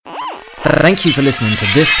Thank you for listening to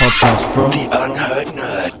this podcast from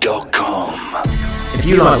theunheardnerd.com. If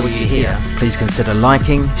you like what you hear, please consider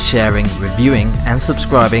liking, sharing, reviewing and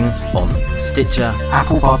subscribing on Stitcher,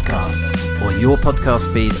 Apple Podcasts or your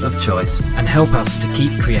podcast feed of choice and help us to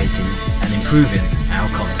keep creating and improving our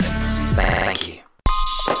content. Thank you.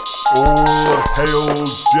 All hail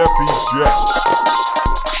Jeffy Jeffs.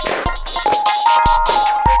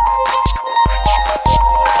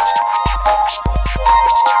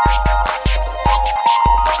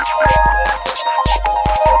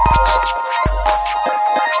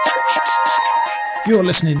 You're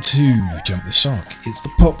listening to Jump the Shark. It's the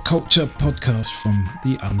pop culture podcast from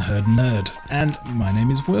The Unheard Nerd. And my name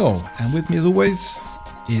is Will. And with me as always,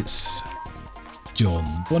 it's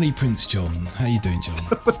John. Bonnie Prince John. How you doing, John?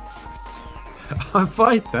 I'm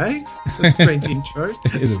fine, thanks. That's a strange intro.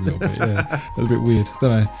 It is a little bit, yeah. That was a bit weird.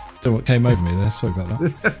 Don't know what came over me there. Sorry about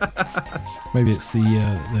that. Maybe it's the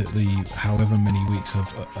however many weeks of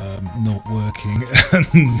not working and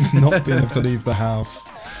not being able to leave the house.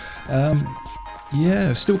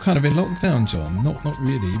 Yeah, still kind of in lockdown, John. Not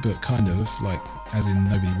really, but kind of like, as in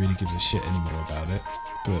nobody really gives a shit anymore about it.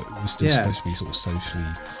 But we're still supposed to be sort of socially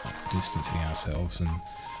distancing ourselves and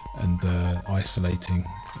isolating.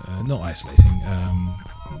 Not isolating.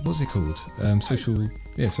 What's it called? Social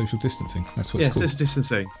distancing. That's what it's called. Social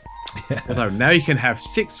distancing. Yeah. Although now you can have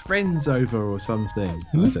 6 friends over or something.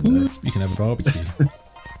 I don't know. You can have a barbecue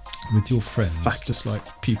with your friends, just like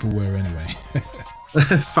people were anyway.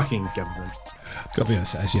 Fucking government. Gotta be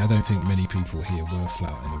honest, actually, I don't think many people here were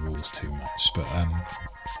flouting the rules too much, but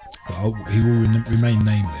he will remain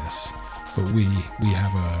nameless. But we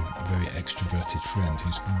have a very extroverted friend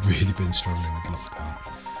who's really been struggling with lockdown.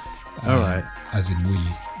 All right. As in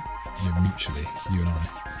mutually, you and I.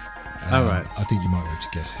 All right. I think you might be able to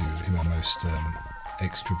guess who our most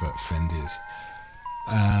extrovert friend is.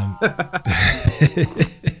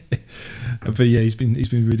 But yeah, he's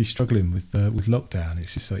been really struggling with lockdown.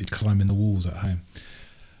 It's just like climbing the walls at home.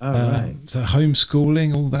 Oh, right. So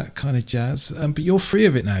homeschooling, all that kind of jazz. But you're free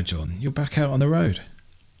of it now, John. You're back out on the road.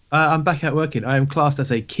 I'm back out working. I am classed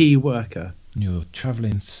as a key worker. You're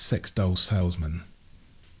travelling sex doll salesman.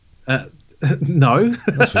 No.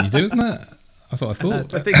 That's what you do, isn't it? That's what I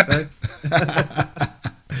thought. I think so.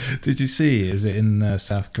 Did you see? Is it in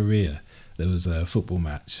South Korea? There was a football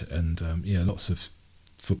match, and lots of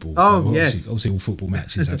football. Oh, yes. Obviously, all football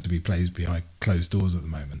matches have to be played behind closed doors at the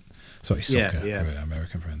moment. Sorry, soccer for our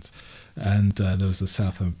American friends. And there was the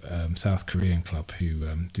South Korean club who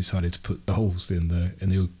decided to put dolls in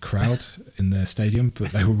the crowd in their stadium,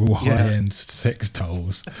 but they were all high-end sex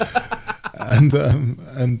dolls. and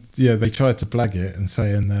they tried to blag it and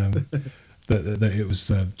saying that it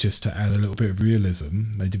was just to add a little bit of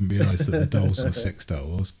realism. They didn't realise that the dolls were sex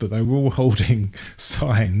dolls, but they were all holding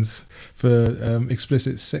signs for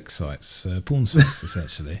explicit sex sites, porn sites,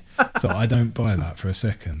 essentially. So I don't buy that for a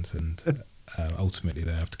second, and ultimately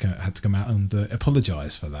they had to come out and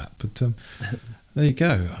apologise for that. But there you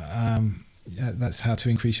go. That's how to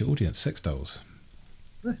increase your audience: sex dolls.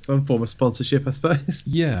 One form of sponsorship, I suppose.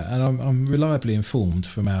 Yeah, and I'm reliably informed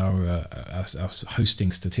from our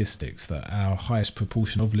hosting statistics that our highest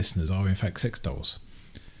proportion of listeners are in fact sex dolls.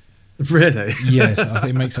 Really? Yes, I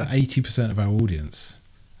think it makes up 80% of our audience.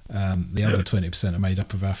 The other 20% are made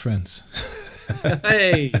up of our friends.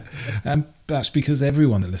 Hey! And that's because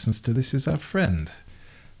everyone that listens to this is our friend.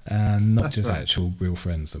 And not just actual real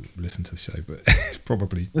friends that listen to the show, but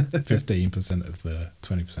probably 15% of the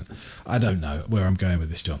 20%. I don't know where I'm going with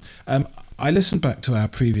this, John. I listened back to our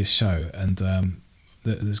previous show, and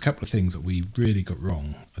there's a couple of things that we really got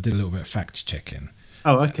wrong. I did a little bit of fact checking.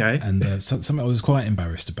 Oh, okay. And something I was quite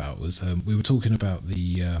embarrassed about was we were talking about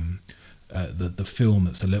the film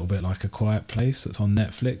that's a little bit like A Quiet Place that's on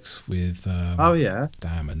Netflix with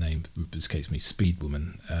damn, her name escapes me, Speed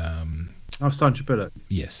Woman. Sandra Bullock.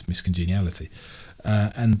 Yes, Miss Congeniality.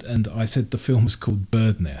 And I said the film was called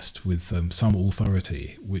Bird Nest with some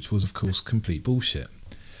authority, which was, of course, complete bullshit.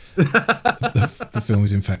 The film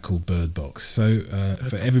is, in fact, called Bird Box. So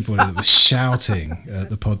for everybody that was shouting at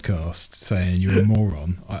the podcast saying you're a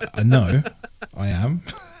moron, I know I am.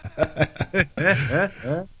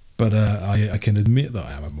 But I can admit that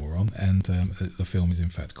I am a moron, and the film is in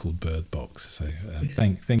fact called Bird Box. So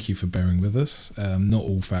thank you for bearing with us. Not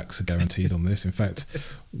all facts are guaranteed on this. In fact,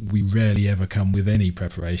 we rarely ever come with any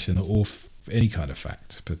preparation or any kind of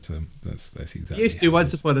fact. But that's exactly. Used to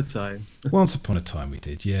once upon a time. Once upon a time we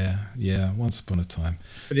did, yeah. Once upon a time.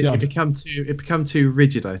 But it become too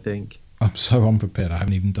rigid, I think. I'm so unprepared. I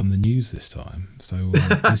haven't even done the news this time, so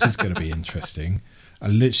this is going to be interesting. I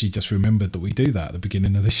literally just remembered that we do that at the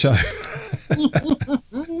beginning of the show.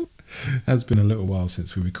 Has been a little while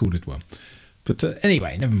since we recorded one. But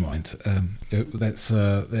anyway, never mind.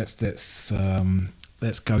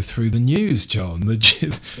 Let's go through the news, John.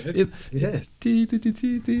 Yes.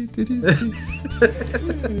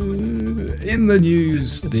 In the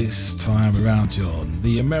news this time around, John,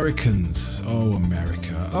 the Americans. Oh,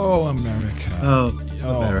 America. Oh, America. Oh,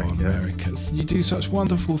 America. You do such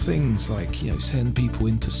wonderful things like, send people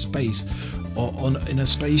into space in a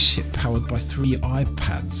spaceship powered by 3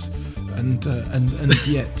 iPads, and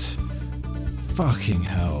yet, fucking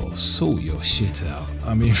hell, sort your shit out.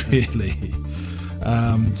 I mean, really.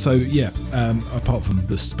 Apart from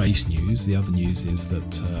the space news, the other news is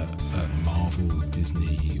that Marvel,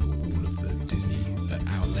 Disney, all of the Disney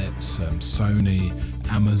outlets, Sony,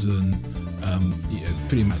 Amazon,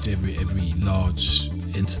 pretty much every large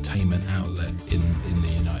entertainment outlet in the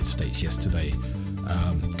United States yesterday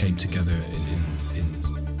came together in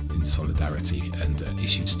solidarity and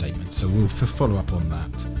issued statements. So we'll follow up on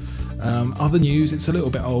that. Other news, it's a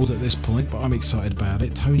little bit old at this point, but I'm excited about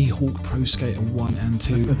it. Tony Hawk Pro Skater 1 and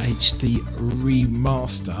 2 HD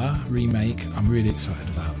remake. I'm really excited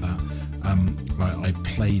about that. I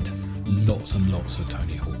played lots and lots of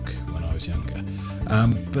Tony Hawk when I was younger.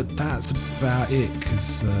 But that's about it,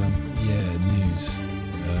 because, news.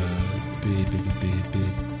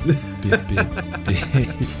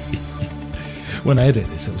 When I edit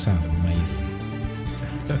this, it'll sound amazing.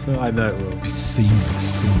 I know it will. Be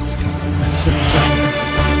seamless combination.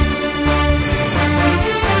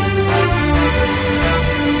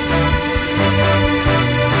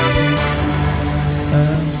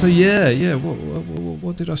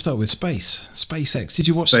 What did I start with? SpaceX. Did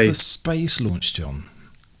you watch the space launch, John?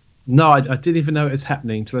 No, I didn't even know it was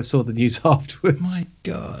happening until I saw the news afterwards. My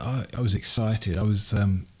God, I was excited. I was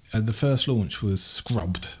the first launch was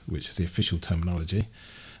scrubbed, which is the official terminology,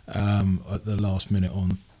 at the last minute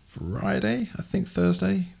on Friday, I think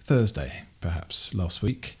Thursday perhaps, last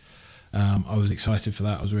week. I was excited for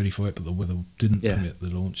that. I was ready for it, but the weather didn't permit the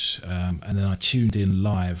launch. And then I tuned in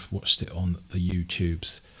live, watched it on the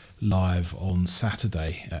YouTubes live on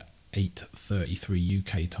Saturday at 8:33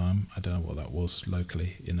 UK time. I don't know what that was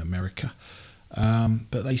locally in America.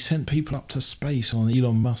 But they sent people up to space on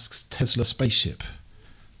Elon Musk's Tesla spaceship.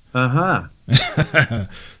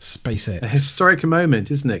 SpaceX. A historic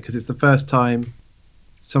moment, isn't it? Because it's the first time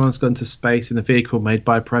someone's gone to space in a vehicle made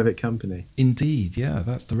by a private company. Indeed, yeah,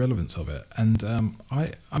 that's the relevance of it. And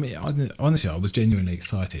honestly, I was genuinely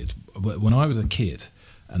excited. When I was a kid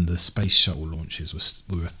and the space shuttle launches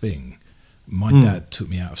were a thing, my dad took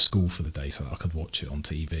me out of school for the day so that I could watch it on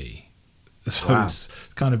TV. So It's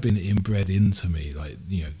kind of been inbred into me. Like,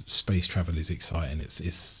 space travel is exciting.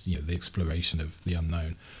 It's the exploration of the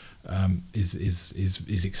unknown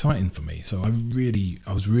is exciting for me. So I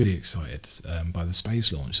was really excited by the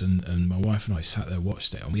space launch, and my wife and I sat there,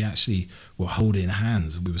 watched it, and we actually were holding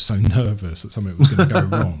hands. We were so nervous that something was going to go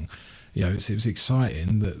wrong. It was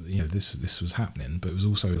exciting that this was happening, but it was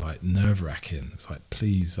also like nerve-wracking. It's like,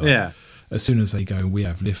 please, as soon as they go, we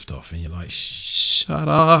have liftoff, and you're like, shut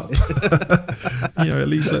up. At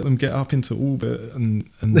least let them get up into orbit,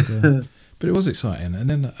 but it was exciting. And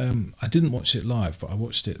then I didn't watch it live, but I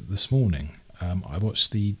watched it this morning. I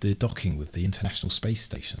watched the docking with the International Space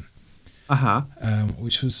Station,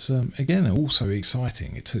 which was again also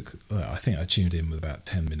exciting. It took, I think I tuned in with about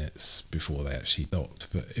 10 minutes before they actually docked,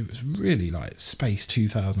 but it was really like Space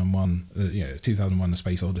 2001, 2001: A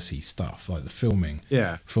Space Odyssey stuff, like the filming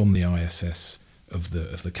from the ISS of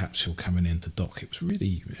the capsule coming in to dock. It was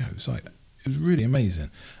really, it was really amazing.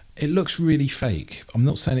 It looks really fake. I'm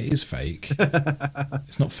not saying it is fake.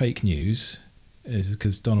 It's not fake news. It's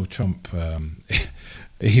because Donald Trump,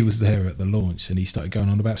 he was there at the launch and he started going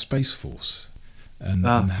on about Space Force and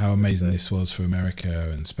how amazing this was for America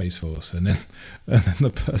and Space Force. And then the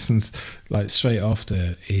person's like straight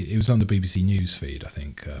after, it was on the BBC News feed, I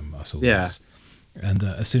think. I saw this. And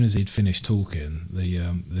as soon as he'd finished talking, the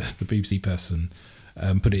BBC person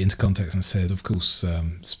put it into context and said, of course,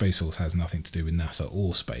 Space Force has nothing to do with NASA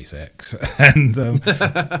or SpaceX. And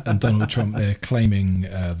Donald Trump there claiming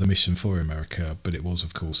the mission for America, but it was,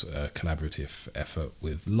 of course, a collaborative effort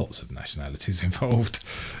with lots of nationalities involved.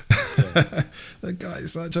 Yes. That guy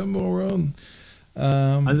is such a moron.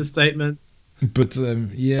 Understatement. But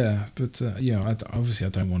obviously I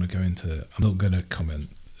don't want to go into. I'm not going to comment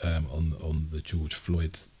on the George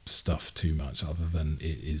Floyd stuff too much, other than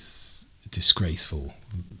it is disgraceful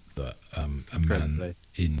that a man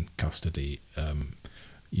in custody,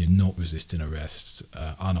 you're not resisting arrest,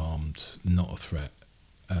 unarmed, not a threat,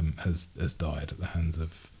 has died at the hands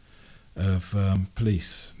of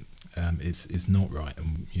police. It's not right,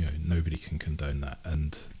 and nobody can condone that.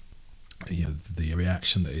 And the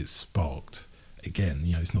reaction that it's sparked. Again,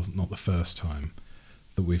 it's not the first time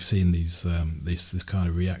that we've seen this kind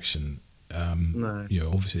of reaction. No.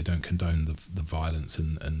 Obviously, I don't condone the violence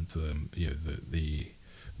and the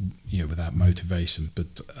without motivation,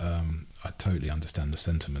 but I totally understand the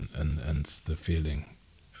sentiment and the feeling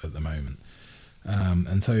at the moment.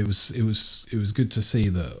 And so it was good to see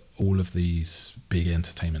that all of these big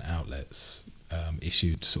entertainment outlets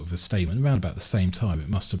issued sort of a statement around about the same time. It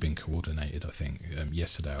must have been coordinated, I think.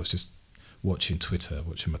 Yesterday I was just watching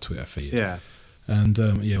my Twitter feed. Yeah. And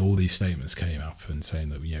all these statements came up and saying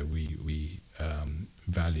that we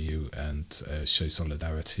value and show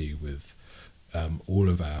solidarity with all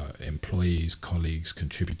of our employees, colleagues,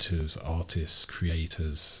 contributors, artists,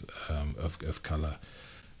 creators of colour,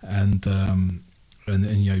 and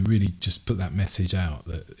really just put that message out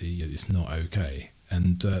that it's not okay.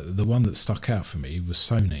 And the one that stuck out for me was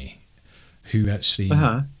Sony, who actually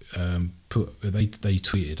they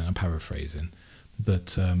tweeted, and I'm paraphrasing,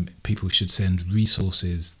 that people should send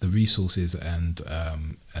resources and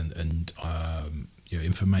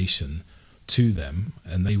information to them,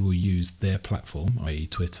 and they will use their platform, i.e.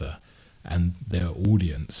 Twitter, and their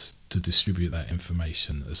audience to distribute that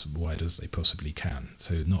information as wide as they possibly can.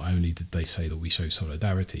 So not only did they say that we show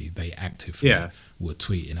solidarity, they actively were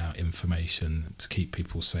tweeting out information to keep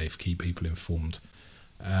people safe, keep people informed,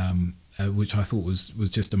 which I thought was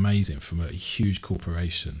just amazing from a huge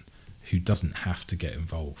corporation who doesn't have to get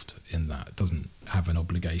involved in that, doesn't have an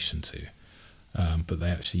obligation to. But they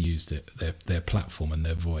actually used their platform and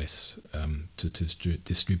their voice to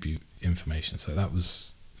distribute information. So that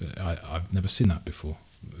was I've never seen that before.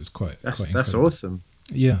 It was quite incredible. That's awesome.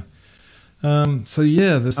 Yeah. So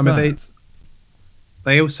yeah, there's that.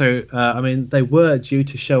 They also, they were due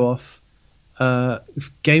to show off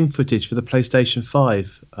game footage for the PlayStation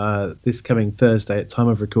 5 this coming Thursday at time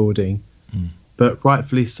of recording. But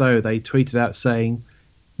rightfully so, they tweeted out saying,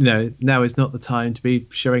 now is not the time to be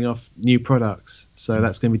showing off new products. So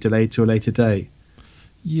that's going to be delayed to a later date.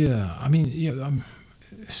 Yeah,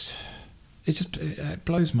 it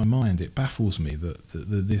blows my mind. It baffles me that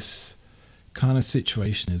this kind of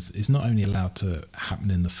situation is not only allowed to happen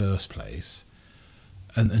in the first place,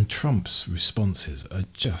 and Trump's responses are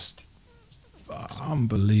just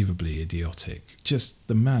unbelievably idiotic. Just,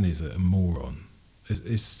 the man is a moron. Some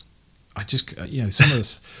of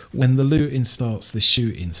this, when the looting starts, the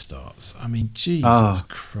shooting starts. Jesus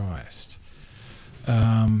Christ.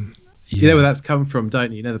 You know where that's come from,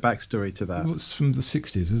 don't you? You know the backstory to that. Well, it's from the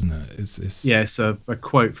 60s, isn't it? It's a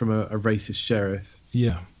quote from a racist sheriff.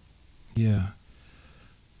 Yeah.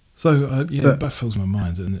 So it baffles my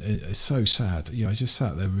mind, and it's so sad. I just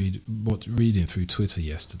sat there reading through Twitter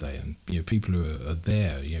yesterday, and people who are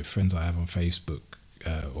there, friends I have on Facebook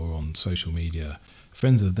or on social media,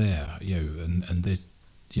 friends are there, and they're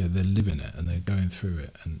living it and they're going through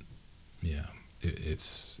it, and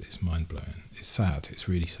it's mind blowing. It's sad. It's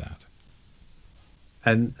really sad.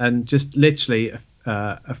 And just literally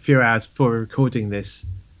a few hours before we're recording this,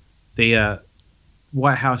 the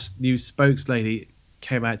White House news spokeslady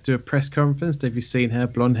came out to do a press conference. Have you seen her?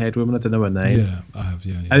 Blonde-haired woman. I don't know her name. Yeah, I have.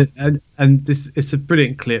 Yeah. And this, it's a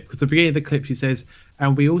brilliant clip, because at the beginning of the clip she says,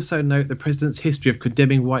 "And we also note the president's history of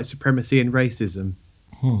condemning white supremacy and racism."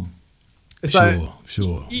 It's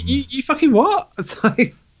sure. You fucking what? It's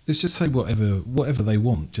like, let's just say whatever they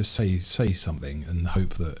want. Just say something and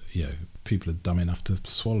hope that people are dumb enough to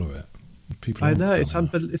swallow it. I know, it's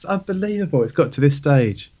unbelievable. It's got to this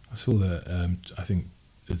stage. I saw that. I think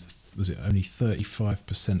was it only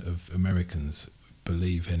 35% of Americans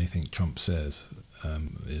believe anything Trump says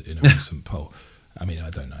in a recent poll. I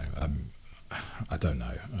don't know.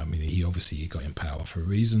 He got in power for a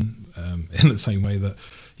reason, in the same way that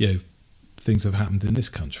things have happened in this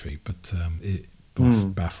country. But it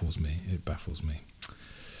baffles me. It baffles me.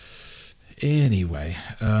 Anyway,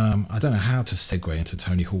 I don't know how to segue into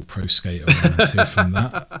Tony Hawk Pro Skater 1 and 2 from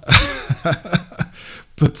that,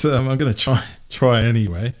 but I'm going to try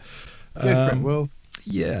anyway. Go for it, Will.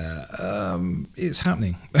 Yeah, it's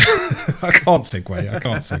happening. I can't segue.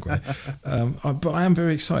 But I am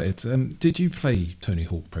very excited. Did you play Tony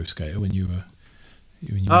Hawk Pro Skater when you were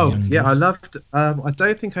younger? Yeah, I loved. I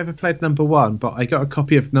don't think I ever played number 1, but I got a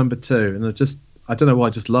copy of number 2, and I don't know why, I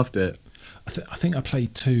just loved it. I think I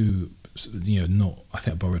played 2. I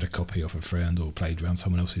think I borrowed a copy off a friend or played around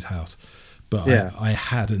someone else's house. But yeah. I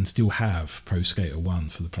had and still have Pro Skater 1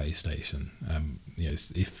 for the PlayStation.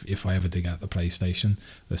 If I ever dig out the PlayStation,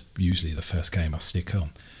 that's usually the first game I stick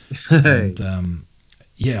on. And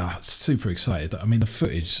super excited. The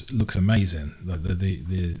footage looks amazing.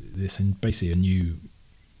 This basically a new,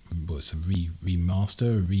 it's a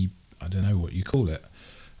remaster, I don't know what you call it.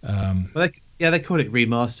 Well, they call it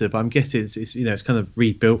remastered, but I'm guessing it's kind of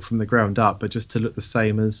rebuilt from the ground up, but just to look the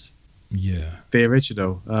same as the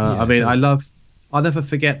original. I mean, I'll never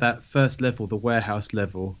forget that first level, the warehouse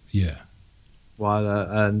level. Yeah. While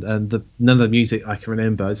and none of the music I can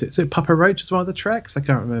remember. Is it Papa Roach was one of the tracks? I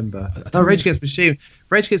can't remember. Rage Against the Machine.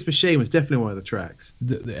 Rage Against the Machine was definitely one of the tracks.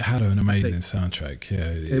 It had an amazing soundtrack.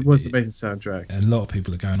 Yeah, it was an amazing soundtrack. And a lot of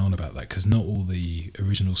people are going on about that because not all the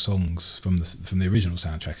original songs from the original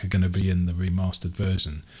soundtrack are going to be in the remastered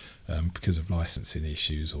version because of licensing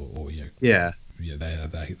issues or they're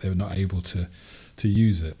not able to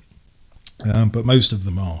use it. But most of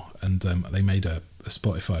them are, and they made a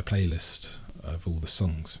Spotify playlist of all the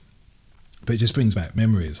songs. But it just brings back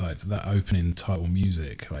memories, like that opening title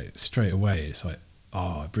music, like straight away it's like,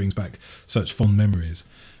 it brings back such fond memories.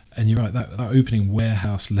 And you're right, that opening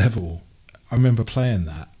warehouse level, I remember playing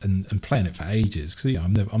that and playing it for ages, because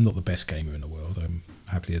I'm not the best gamer in the world, I'm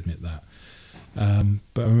happily admit that.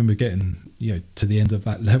 But I remember getting to the end of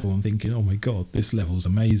that level and thinking, oh my god, this level's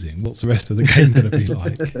amazing, what's the rest of the game going to be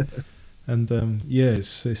like? And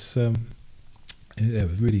it's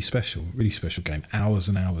really special game. Hours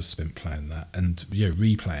and hours spent playing that, and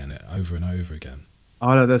replaying it over and over again.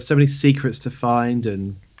 Oh no, there's so many secrets to find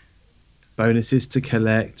and bonuses to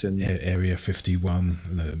collect, and Area 51,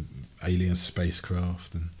 and the alien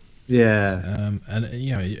spacecraft, and even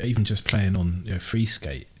just playing on free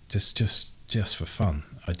skate, just for fun.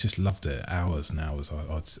 I just loved it. Hours and hours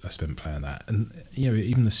I spent playing that, and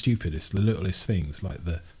even the stupidest, the littlest things like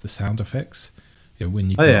the sound effects.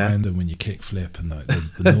 When you grind and when you kick flip and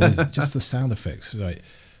the noise, just the sound effects. Like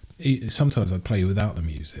sometimes I'd play without the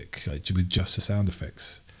music, with just the sound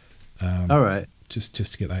effects. All right. Just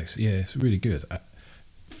to get that. Yeah, it's really good.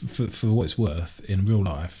 For what it's worth, in real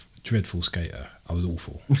life, dreadful skater. I was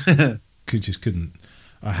awful. Couldn't.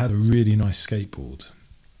 I had a really nice skateboard.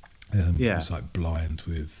 It was like blind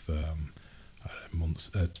with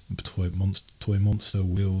toy monster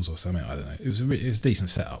wheels or something. I don't know. It was a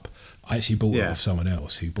decent setup. I actually bought it off someone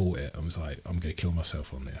else who bought it and was like, I'm going to kill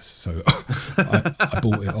myself on this. So I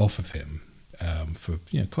bought it off of him for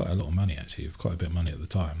quite a lot of money, actually, quite a bit of money at the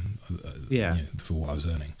time. For what I was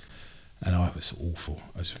earning, and I was awful.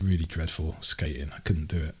 I was really dreadful skating. I couldn't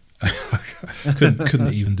do it.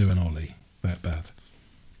 couldn't even do an ollie. That bad.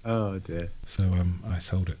 Oh dear. So I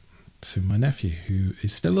sold it to my nephew, who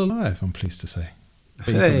is still alive, I'm pleased to say. But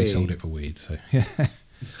he probably sold it for weed, so yeah.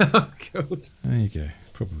 Oh god. There you go.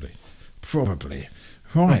 Probably.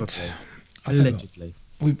 Right. Allegedly.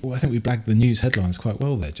 I think we blagged the news headlines quite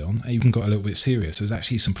well there, John. I even got a little bit serious. There's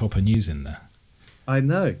actually some proper news in there. I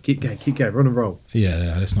know. Keep going. Run and roll.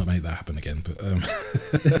 Yeah, let's not make that happen again. But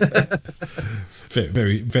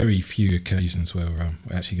very, very few occasions where we're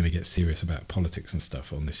actually going to get serious about politics and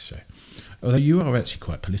stuff on this show. Although you are actually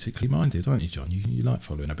quite politically minded, aren't you, John? You like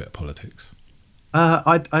following a bit of politics.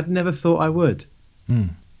 I'd never thought I would.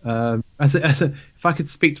 If I could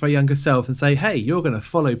speak to my younger self and say, "Hey, you're going to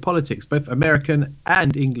follow politics, both American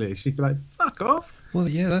and English," you'd be like, "Fuck off." Well,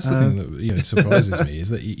 yeah, that's the thing that surprises me, is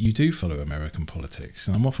that you do follow American politics,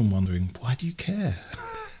 and I'm often wondering, why do you care?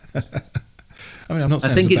 I mean, I'm not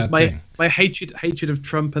saying I think it's a bad thing. My hatred of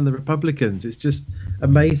Trump and the Republicans. It's just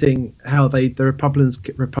amazing how the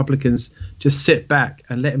Republicans just sit back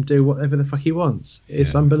and let him do whatever the fuck he wants.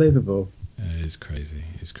 It's unbelievable. It is crazy.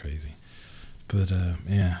 But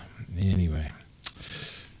anyway.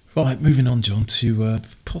 Right, moving on, John, to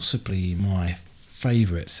possibly my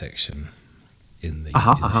favourite section in the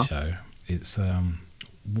show. It's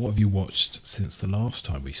what have you watched since the last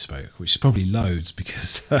time we spoke, which is probably loads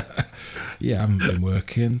because I haven't been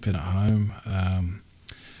working, been at home, and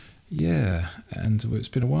it's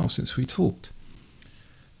been a while since we talked.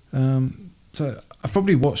 So I've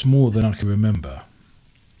probably watched more than I can remember.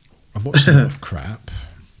 I've watched a lot of crap.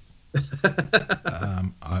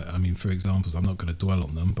 I mean, for examples, I'm not going to dwell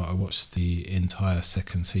on them, but I watched the entire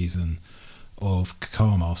second season of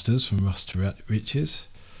Car Masters from Rust to Riches.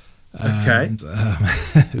 And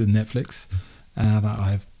Netflix, and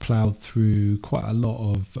I've ploughed through quite a lot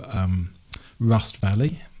of Rust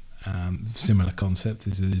Valley. Similar concept.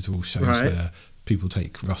 These are all shows where people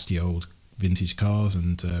take rusty old vintage cars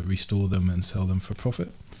and restore them and sell them for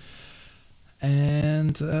profit.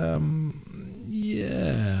 And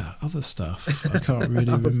other stuff I can't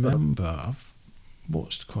really remember. I've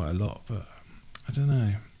watched quite a lot, but I don't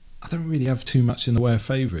know. I don't really have too much in the way of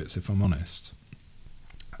favourites, if I'm honest.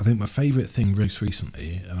 I think my favourite thing most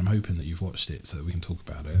recently, and I'm hoping that you've watched it so that we can talk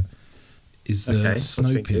about it, is the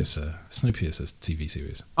Snowpiercer TV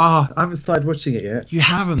series. I haven't started watching it yet. You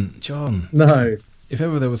haven't, John? No. If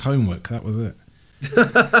ever there was homework, that was it.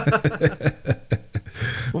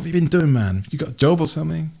 What have you been doing, man? Have you got a job or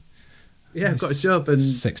something? Yeah, I've got a job, and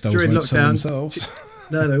sex dolls during won't sell lockdown, themselves.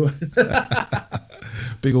 no.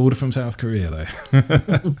 Big order from South Korea, though.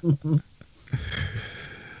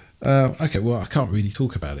 Okay, well, I can't really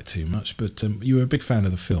talk about it too much, but you were a big fan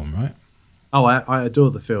of the film, right? Oh, I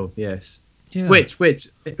adore the film. Yes. Yeah. Which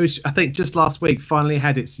I think just last week finally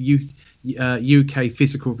had its UK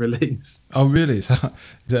physical release. Oh, really? Is that out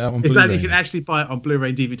on It's Blu-ray? that you can actually buy it on Blu-ray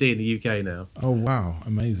and DVD in the UK now. Oh, wow,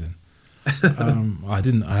 amazing. I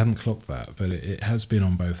hadn't clocked that, but it has been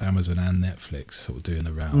on both Amazon and Netflix, sort of doing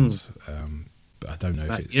the rounds. But I don't know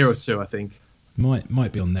if it's a year or two, I think.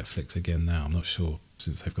 Might be on Netflix again now. I'm not sure,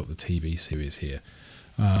 since they've got the TV series here.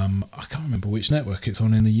 I can't remember which network it's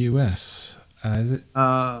on in the US. Is it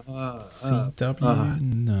CW?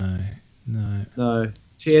 No.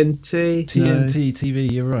 TNT. TNT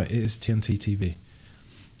TV. You're right. It is TNT TV.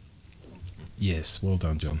 Yes, well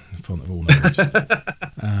done, John. In front of all knowledge.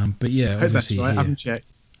 But yeah, obviously that's right. here, I haven't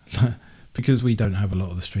checked. because we don't have a lot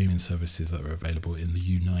of the streaming services that are available in the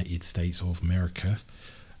United States of America.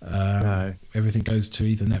 Everything goes to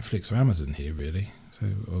either Netflix or Amazon here, really. So,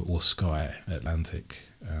 or Sky Atlantic,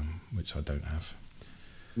 which I don't have.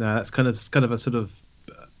 No, that's kind of a sort of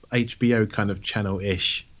HBO kind of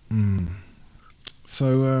channel-ish. So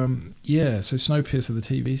so Snowpiercer, the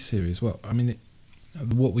TV series. Well, I mean,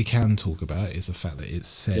 what we can talk about is the fact that it's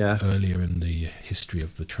set earlier in the history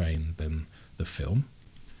of the train than the film.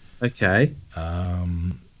 Okay. I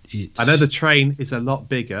know the train is a lot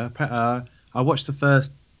bigger. I watched the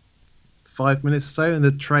first 5 minutes or so, and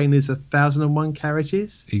the train is 1,001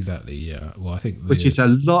 carriages. Exactly, yeah. Well, I think which is a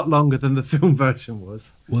lot longer than the film version was.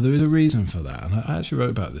 Well, there is a reason for that, and I actually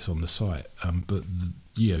wrote about this on the site. But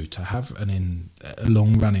to have a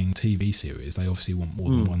long-running TV series, they obviously want more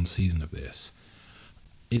than one season of this.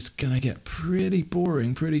 It's gonna get pretty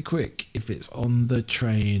boring pretty quick if it's on the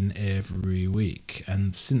train every week.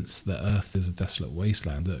 And since the Earth is a desolate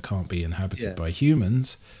wasteland that can't be inhabited by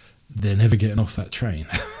humans, they're never getting off that train.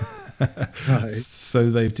 Right. So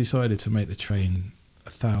they've decided to make the train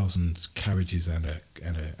 1,000 carriages and a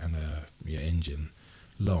engine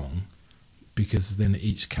long, because then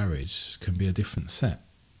each carriage can be a different set,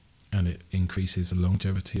 and it increases the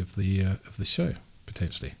longevity of the show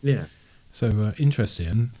potentially. Yeah. So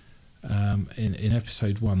interesting. In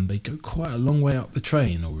episode 1, they go quite a long way up the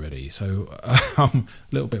train already, so I'm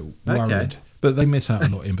a little bit worried. But they miss out a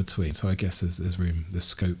lot in between, so I guess there's room, there's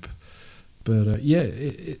scope. But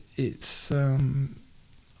it's and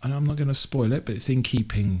I'm not going to spoil it, but it's in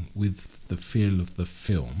keeping with the feel of the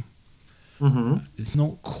film. Mm-hmm. It's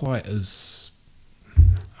not quite as,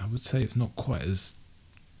 I would say, it's not quite as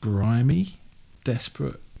grimy,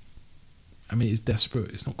 desperate. I mean, it's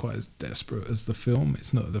desperate. It's not quite as desperate as the film.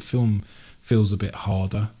 It's not. The film feels a bit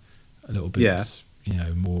harder, a little bit,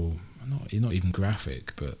 more. Not even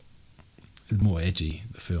graphic, but more edgy.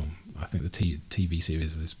 The film. I think the TV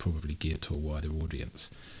series is probably geared to a wider audience.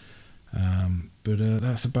 But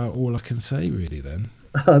that's about all I can say, really. Then.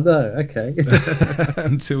 Oh no. Okay.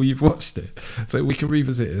 Until you've watched it, so we can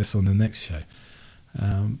revisit this on the next show.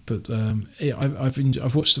 I've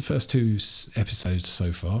watched the first 2 episodes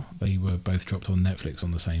so far. They were both dropped on Netflix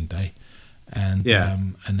on the same day, and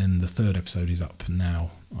then the 3rd episode is up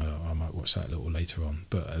now. I might watch that a little later on.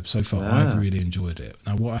 But so far, I've really enjoyed it.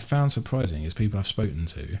 Now, what I found surprising is people I've spoken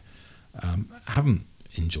to haven't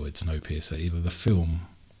enjoyed Snowpiercer, either the film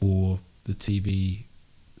or the TV,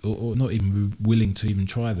 or not even willing to even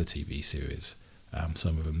try the TV series.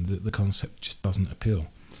 Some of them, the concept just doesn't appeal.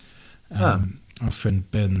 Our friend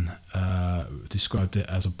Ben described it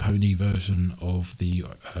as a pony version of the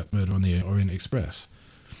Murder on the Orient Express.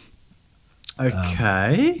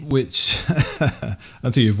 Okay. Which,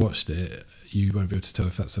 until you've watched it, you won't be able to tell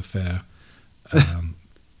if that's a fair...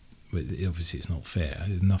 obviously, it's not fair.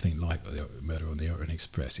 There's nothing like the Murder on the Orient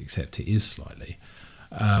Express, except it is slightly.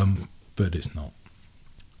 But it's not.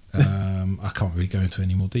 I can't really go into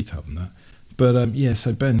any more detail than that. But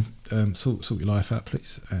so Ben, sort your life out,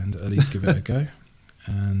 please, and at least give it a go.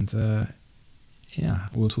 And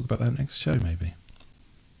we'll talk about that next show, maybe.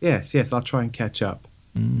 Yes, I'll try and catch up.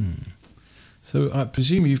 So I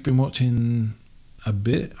presume you've been watching a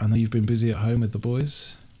bit. I know you've been busy at home with the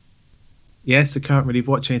boys. Yes, I can't really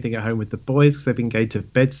watch anything at home with the boys because they've been going to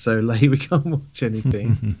bed so late we can't watch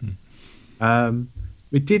anything.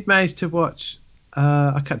 We did manage to watch...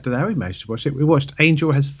 I don't know how we managed to watch it. We watched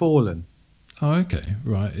Angel Has Fallen. Oh, okay,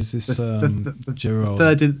 right. Is this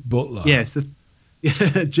Gerard Butler? Yes,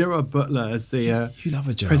 Gerard Butler as the you love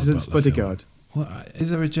a Gerard President's Butler bodyguard. Film. Well,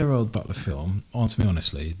 is there a Gerard Butler film, answer me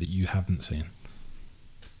honestly, that you haven't seen?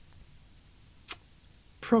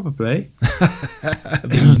 Probably. That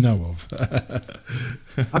you know of.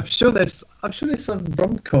 I'm sure there's some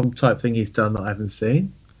rom-com type thing he's done that I haven't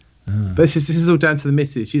seen. But this is all down to the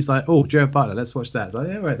missus. She's like, "Oh, Gerard Butler, let's watch that." So,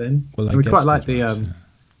 yeah, right then. Well, we quite like the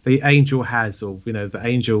Angel Has, or the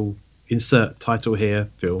Angel insert title here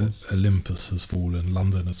films. Olympus Has Fallen,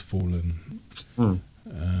 London Has Fallen. All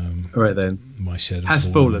right then. My Shed has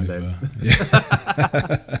fallen then.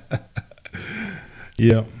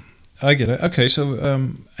 Yeah, I get it. Okay, so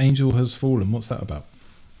Angel Has Fallen. What's that about?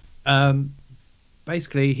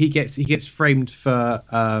 Basically, he gets framed for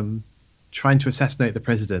trying to assassinate the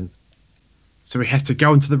president, so he has to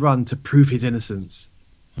go onto the run to prove his innocence.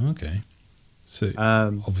 Okay, so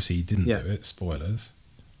obviously he didn't do it. Spoilers.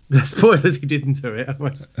 The spoilers, he didn't do it.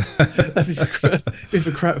 It's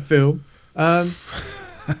a crap film.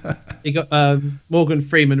 You got Morgan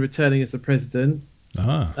Freeman returning as the president.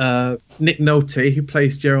 Nick Nolte, who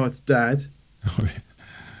plays Gerard's dad.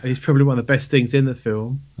 He's probably one of the best things in the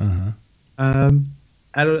film. On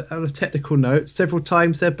a technical note, several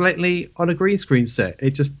times they're blatantly on a green screen set.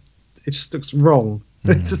 It just looks wrong.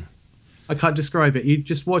 I can't describe it. You're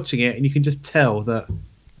just watching it and you can just tell that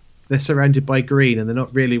they're surrounded by green and they're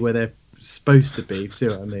not really where they're supposed to be. See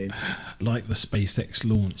what I mean? Like the SpaceX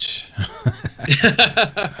launch.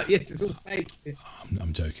 Yes, it's all fake.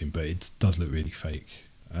 I'm joking, but it does look really fake.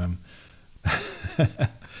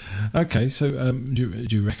 Okay, so do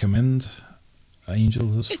you recommend Angel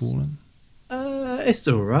Has Fallen? It's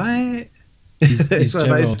all right. Is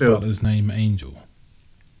Gerard Butler's name Angel?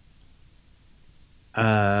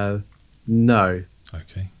 No.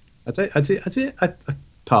 Okay. I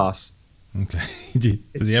pass. Okay.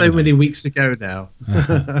 It's so many weeks ago now.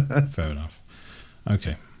 Fair enough.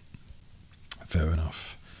 Okay. Fair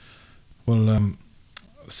enough. Well,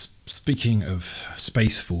 speaking of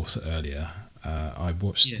Space Force earlier, I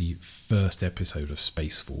watched the first episode of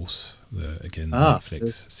Space Force, the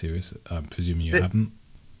Netflix series. I'm presuming you haven't.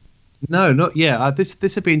 No, not yet. This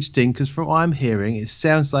would be interesting because from what I'm hearing, it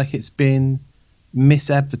sounds like it's been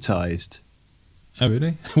misadvertised. Oh,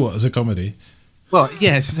 really? What, as a comedy? Well,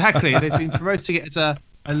 yes, exactly. They've been promoting it as a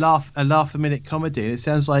laugh a minute comedy, and it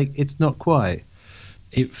sounds like it's not quite.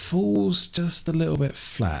 It falls just a little bit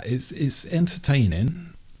flat. It's entertaining.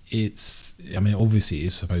 Obviously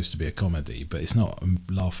it's supposed to be a comedy, but it's not a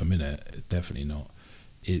laugh a minute. Definitely not.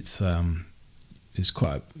 There's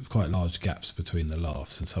quite large gaps between the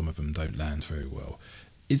laughs, and some of them don't land very well.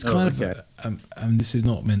 It's and this is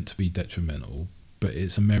not meant to be detrimental, but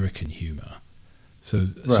it's American humour. So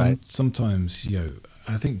sometimes,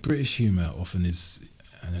 I think British humour often is,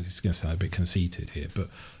 I know it's going to sound a bit conceited here, but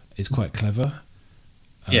it's quite clever,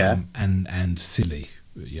 and silly,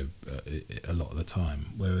 a lot of the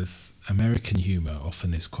time. Whereas American humour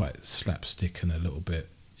often is quite slapstick and a little bit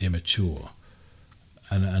immature.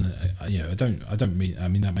 And I don't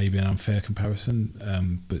mean that may be an unfair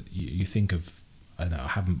comparison, but you think of, I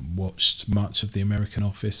haven't watched much of The American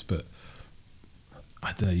Office, but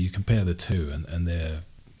I don't know, you compare the two and they're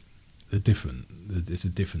different. It's a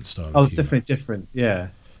different style of humour. Definitely different, yeah.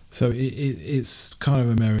 So it's kind of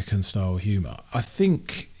American style humour. I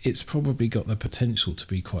think it's probably got the potential to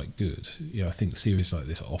be quite good. I think series like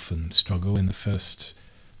this often struggle in the first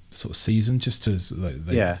sort of season, just to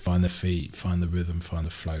find their feet, find the rhythm, find the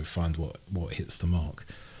flow, find what hits the mark.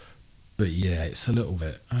 But it's a little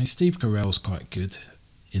bit. Steve Carell's quite good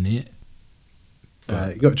in it.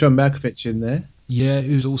 You got John Malkovich in there. Yeah,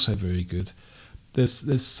 who's also very good.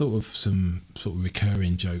 There's sort of some sort of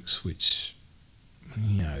recurring jokes which,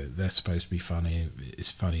 they're supposed to be funny.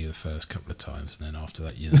 It's funny the first couple of times, and then after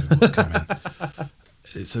that, what's coming.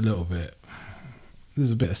 It's a little bit.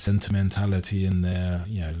 There's a bit of sentimentality in there.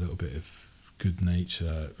 A little bit of good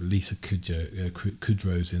nature. Lisa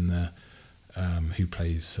Kudrow's in there, who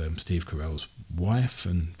plays Steve Carell's wife,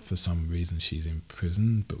 and for some reason she's in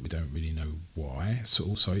prison, but we don't really know why.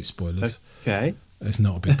 So, sorry, spoilers. Okay. It's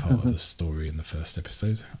not a big part of the story in the first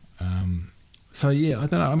episode. I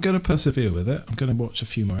don't know. I'm going to persevere with it. I'm going to watch a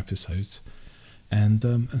few more episodes and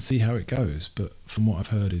see how it goes. But from what I've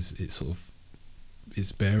heard, it's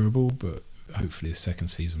bearable. But hopefully, the second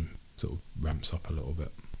season sort of ramps up a little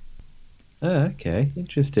bit. Oh, okay,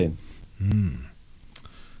 interesting.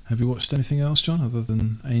 Have you watched anything else, John, other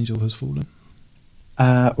than Angel Has Fallen?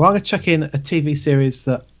 I'm going to chuck in a TV series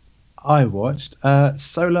that I watched,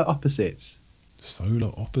 Solar Opposites.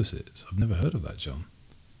 Solar Opposites? I've never heard of that, John.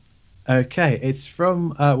 Okay, it's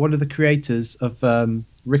from one of the creators of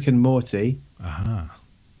Rick and Morty. Aha.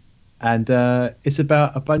 And it's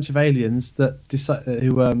about a bunch of aliens that decide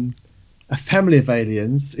a family of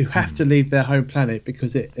aliens who have to leave their home planet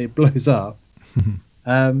because it blows up.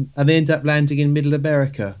 and they end up landing in Middle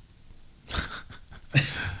America.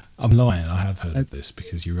 I'm lying. I have heard of this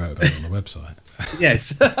because you wrote about it on the website.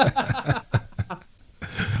 Yes.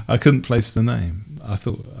 I couldn't place the name. I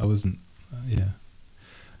thought I wasn't. Yeah.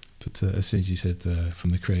 But as soon as you said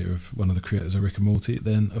from the creator of one of the creators of Rick and Morty,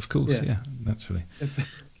 then of course, yeah naturally.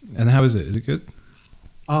 And how is it? Is it good?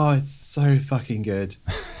 Oh, it's so fucking good.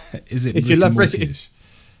 Is it if Rick you love and Morty-ish?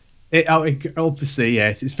 It obviously,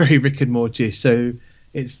 yes, it's very Rick and Morty. So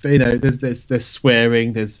it's, there's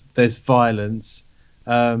swearing, there's violence,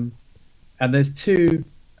 and there's kind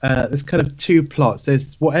of two plots.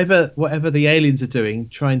 There's whatever the aliens are doing,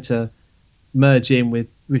 trying to merge in with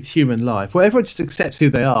human life. Well, everyone just accepts who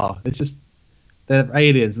they are. It's just they're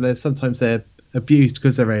aliens, and sometimes they're abused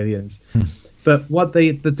because they're aliens. But what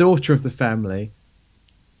the daughter of the family,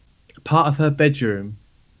 part of her bedroom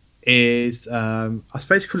is I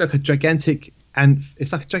suppose you call it like a gigantic ant.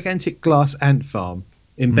 It's like a gigantic glass ant farm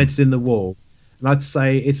embedded in the wall, and I'd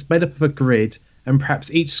say it's made up of a grid, and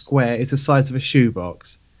perhaps each square is the size of a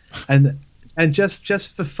shoebox, and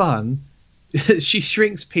just for fun, she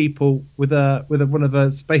shrinks people with one of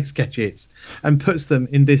her space gadgets and puts them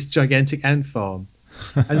in this gigantic ant farm.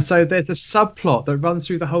 And so there's a subplot that runs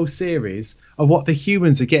through the whole series of what the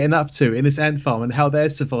humans are getting up to in this ant farm and how they're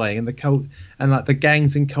surviving, and the cult and like the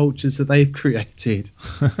gangs and cultures that they've created.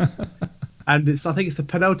 And I think it's the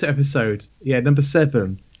penultimate episode, number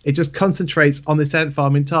 7. It just concentrates on this ant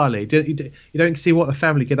farm entirely. You don't see what the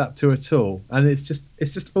family get up to at all, and it's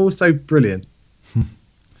just all so brilliant.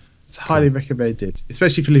 It's highly recommended,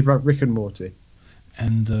 especially if you love Rick and Morty.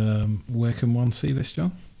 And where can one see this,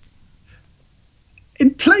 John?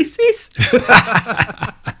 In places.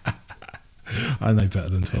 I know better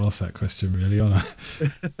than to ask that question, really, don't I?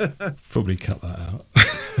 Probably cut that out.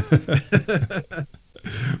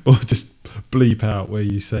 Or just bleep out where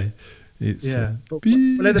you say it's. Well,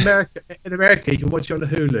 in America, you can watch it on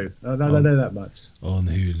Hulu. I don't know that much. On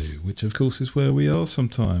Hulu, which of course is where we are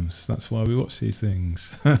sometimes. That's why we watch these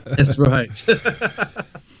things. That's right.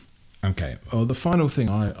 Okay. Well, the final thing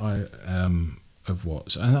I have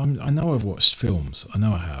watched, and I know I've watched films. I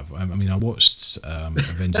know I have. I mean, I watched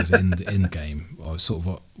Avengers Endgame. I was sort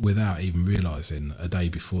of without even realising a day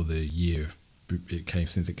before the year it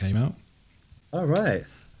came out. Oh right.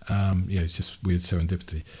 It's just weird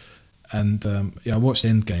serendipity. And I watched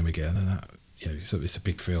Endgame again, and that, it's a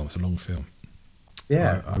big film. It's a long film.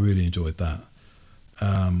 Yeah, I really enjoyed that.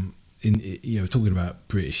 Talking about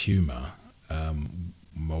British humour,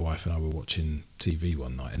 my wife and I were watching TV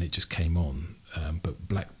one night, and it just came on. But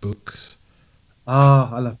Black Books. Oh,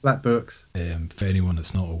 I love Black Books. For anyone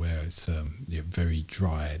that's not aware, it's very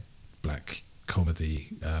dry black comedy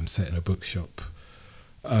set in a bookshop.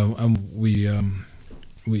 And we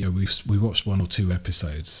watched 1 or 2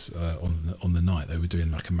 episodes on the night. They were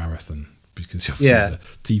doing like a marathon because obviously the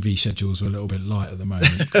TV schedules were a little bit light at the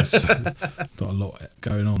moment because not a lot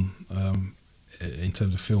going on in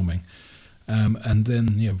terms of filming. And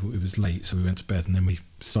then it was late, so we went to bed, and then we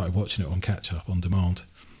started watching it on catch up on demand,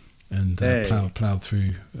 and ploughed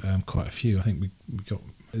through quite a few. I think we got,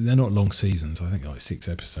 they're not long seasons. I think like 6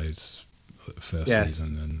 episodes first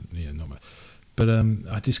season, and not much. But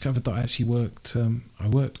I discovered that I actually worked. I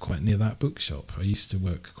worked quite near that bookshop. I used to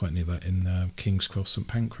work quite near that in King's Cross, St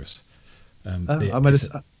Pancras.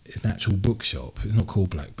 It's an actual bookshop. It's not called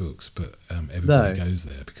Black Books, but everybody goes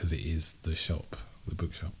there because it is the shop, the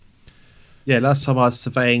bookshop. Yeah, last time I was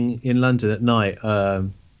surveying in London at night, I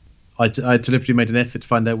deliberately made an effort to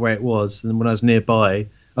find out where it was, and when I was nearby,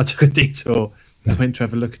 I took a detour. I went to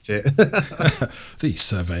have a look at it. These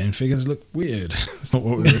surveying figures look weird. That's not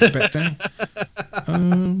what we were expecting.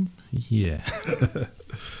 Yeah.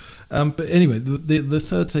 But anyway, the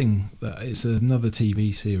third thing, it's another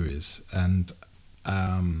TV series, and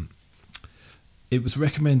it was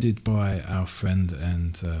recommended by our friend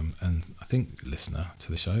and I think listener to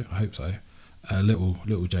the show. I hope so. Little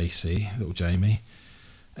Jamie,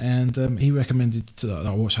 and he recommended that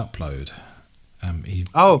I watch Upload.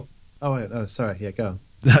 Sorry. Yeah, go on.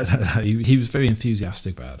 He was very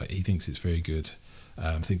enthusiastic about it. He thinks it's very good.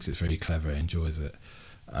 Thinks it's very clever. Enjoys it.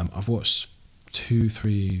 I've watched 2,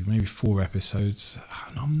 3, maybe 4 episodes,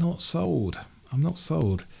 and I'm not sold.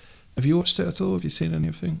 Have you watched it at all? Have you seen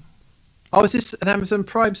anything? Oh, is this an Amazon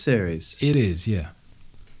Prime series? It is, yeah.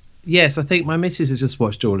 Yes, I think my missus has just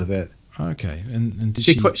watched all of it. Okay, and did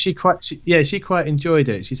she quite enjoyed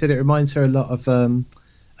it. She said it reminds her a lot of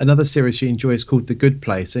another series she enjoys called The Good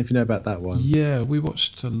Place. I don't know if you know about that one. Yeah, we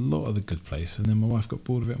watched a lot of The Good Place, and then my wife got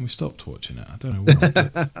bored of it and we stopped watching it. I don't know why,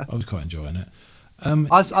 but I was quite enjoying it. I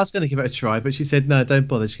was going to give it a try, but she said, no, don't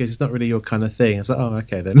bother. She goes, it's not really your kind of thing. I was like, oh,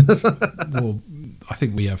 okay then. Well, I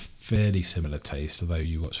think we have fairly similar taste, although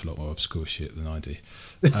you watch a lot more obscure shit than I do.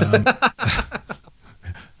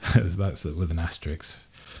 That's with an asterisk.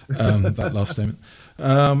 That last statement.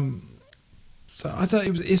 So I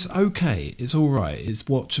don't. It's okay. It's all right. It's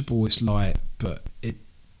watchable. It's light, but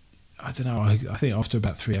I don't know. I think after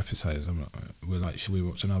about 3 episodes, we're like, should we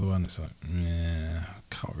watch another one? It's like, yeah,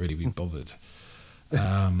 can't really be bothered.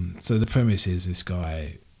 So the premise is this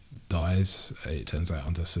guy dies. It turns out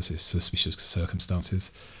under suspicious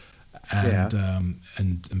circumstances,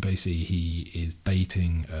 and basically he is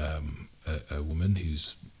dating a woman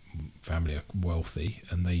whose family are wealthy,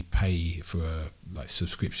 and they pay for a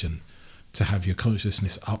subscription to have your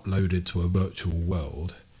consciousness uploaded to a virtual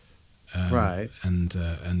world. Right. And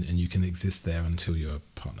you can exist there until your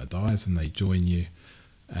partner dies, and they join you,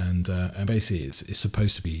 and basically it's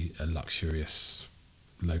supposed to be a luxurious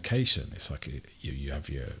location. It's like you have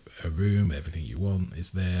a room, everything you want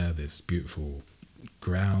is there. There's beautiful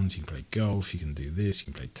ground. You can play golf. You can do this. You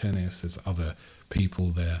can play tennis. There's other people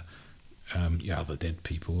there. Other dead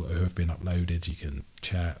people who have been uploaded. You can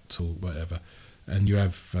chat or whatever, and you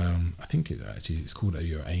have I think it's called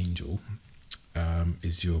your angel.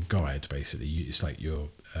 Is your guide basically. It's like your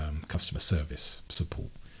customer service support.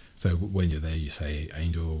 So when you're there, you say,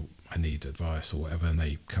 "Angel, I need advice," or whatever, and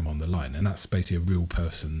they come on the line, and that's basically a real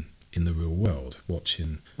person in the real world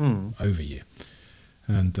watching over you.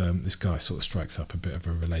 And this guy sort of strikes up a bit of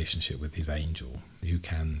a relationship with his angel, who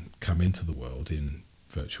can come into the world in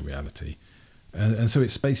virtual reality, and so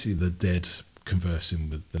it's basically the dead conversing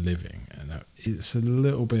with the living, and it's a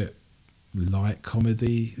little bit light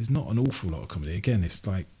comedy. There's not an awful lot of comedy. Again, it's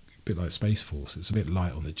like a bit like Space Force. It's a bit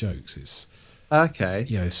light on the jokes. It's okay.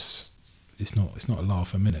 Yeah, it's not a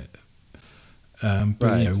laugh a minute, but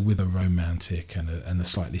right. With a romantic and a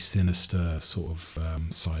slightly sinister sort of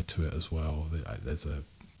side to it as well. There's it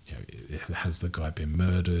has the guy been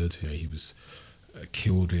murdered. He was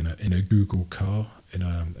killed in a Google car, in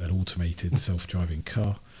an automated self-driving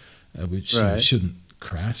car, which shouldn't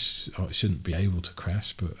crash, or it shouldn't be able to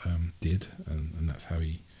crash, but did, and that's how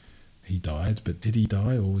he died. But did he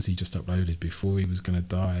die, or was he just uploaded before he was going to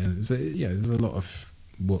die? And there's a lot of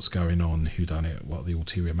what's going on, who done it, what the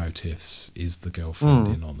ulterior motives, is the girlfriend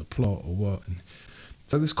in on the plot or what, and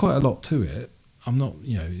so there's quite a lot to it. I'm not,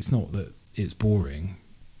 it's not that it's boring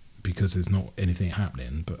because there's not anything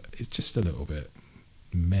happening, but it's just a little bit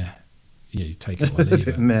meh. You take it or leave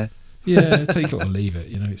it. Meh. Yeah, take it or leave it.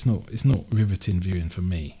 It's not riveting viewing for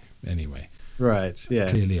me anyway. Right. Yeah.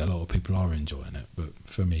 Clearly, a lot of people are enjoying it, but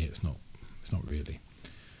for me, it's not. It's not really.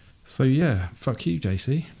 So yeah, fuck you,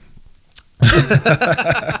 JC.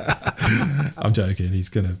 I'm joking. He's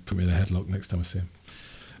gonna put me in a headlock next time I see him.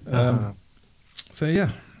 So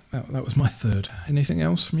yeah, that was my third. Anything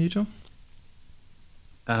else from you, John?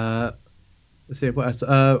 Let's see what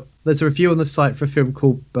else. There's a review on the site for a film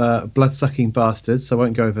called Blood-Sucking Bastards, so I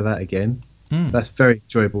won't go over that again. That's a very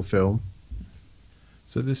enjoyable film.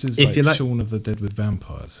 So this is like Shaun of the Dead with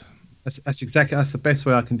vampires. That's the best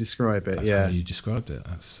way I can describe it. That's how you described it.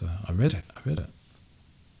 That's I read it.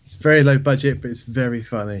 It's very low budget, but it's very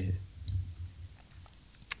funny.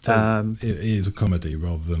 So it is a comedy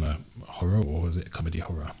rather than a horror, or is it a comedy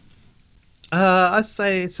horror? I'd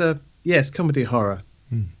say it's comedy horror.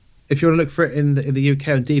 If you want to look for it in the UK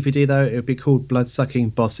on DVD, though, it would be called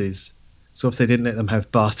Blood-Sucking Bosses. So obviously they didn't let them have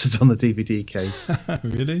bastards on the DVD case.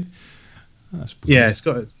 Really? That's weird.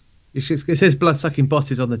 Yeah, it says Blood-Sucking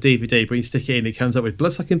Bosses on the DVD, but when you stick it in, it comes up with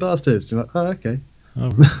Blood-Sucking Bastards. You're like, oh, okay. Oh,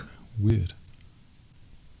 really? Weird.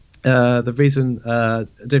 The reason the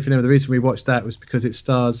reason we watched that was because it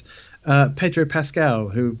stars Pedro Pascal,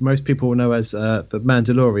 who most people will know as the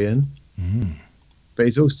Mandalorian. But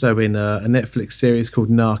he's also in a Netflix series called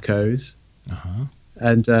Narcos.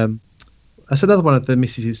 And that's another one of the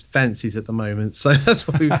missus's fancies at the moment. So that's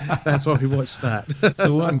why we watched that.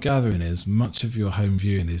 So what I'm gathering is much of your home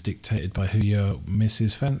viewing is dictated by who your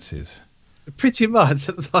missus fancies. Pretty much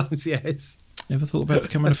at the times, yes. Ever thought about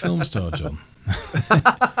becoming a film star, John?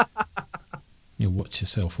 You watch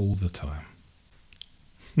yourself all the time.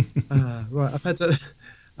 Right,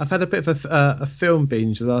 I've had a bit of a film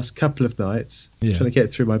binge the last couple of nights, trying to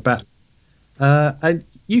get through my back. And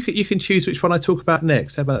you can choose which one I talk about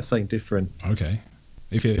next. How about something different? Okay.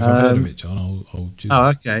 If I've heard of it, John, I'll choose. Oh,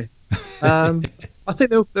 okay. I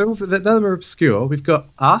think none of them are obscure. We've got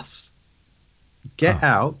Us, Get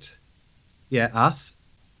Out, Us,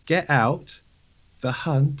 Get Out, The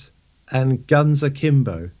Hunt, and Guns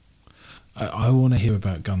Akimbo. I want to hear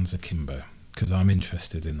about Guns Akimbo because I'm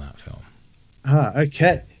interested in that film.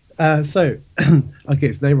 Okay. So I'll get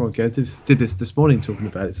his name wrong again. Did this morning talking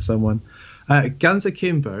about it to someone. Guns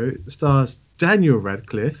Akimbo stars Daniel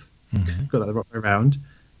Radcliffe, got that the right way around,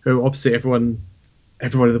 who obviously everyone in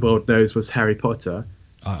the world knows was Harry Potter.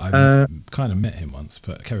 I kind of met him once,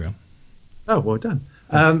 but carry on. Oh, well done.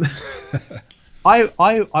 I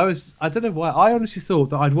don't know why. I honestly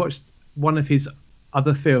thought that I'd watched one of his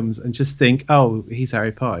other films and just think, oh, he's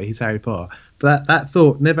Harry Potter. But that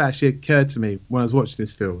thought never actually occurred to me when I was watching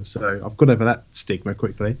this film. So I've got over that stigma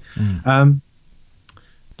quickly.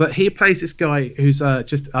 But he plays this guy who's I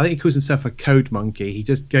think he calls himself a code monkey. He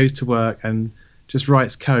just goes to work and just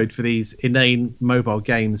writes code for these inane mobile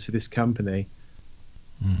games for this company.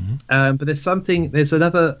 But there's something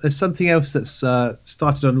else that's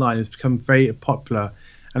started online. It's become very popular,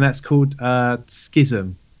 and that's called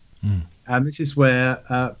Schism. And this is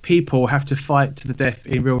where people have to fight to the death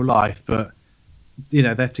in real life, but they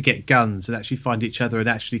have to get guns and actually find each other and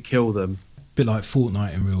actually kill them. A bit like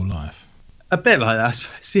Fortnite in real life. A bit like that, I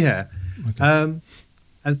suppose. Yeah. Okay.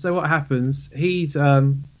 And so what happens? He's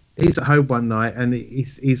at home one night and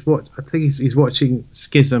he's watching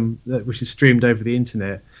Schism, which is streamed over the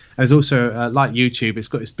internet. And there's also like YouTube, it's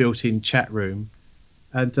got this built-in chat room,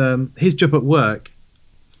 and his job at work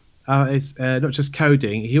is not just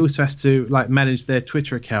coding. He also has to manage their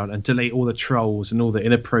Twitter account and delete all the trolls and all the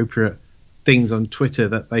inappropriate things on Twitter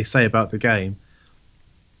that they say about the game.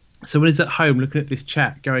 So when he's at home looking at this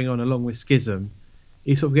chat going on along with Schism,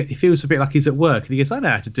 he feels a bit like he's at work, and he goes, I know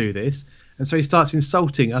how to do this. And so he starts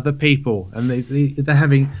insulting other people, and they're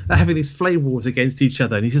having these flame wars against each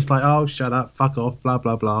other. And he's just like, "Oh, shut up, fuck off, blah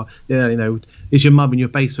blah blah." Yeah, is your mum in your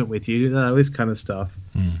basement with you? This kind of stuff.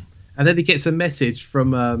 And then he gets a message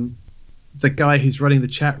from the guy who's running the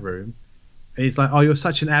chat room, and he's like, "Oh, you're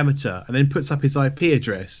such an amateur," and then puts up his IP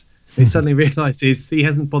address. And he suddenly realizes he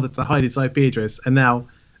hasn't bothered to hide his IP address, and now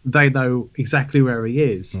they know exactly where he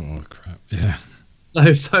is. Oh crap! Yeah.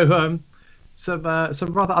 Some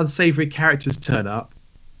rather unsavoury characters turn up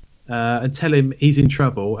and tell him he's in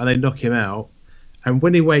trouble, and they knock him out. And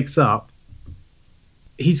when he wakes up,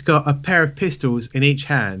 he's got a pair of pistols in each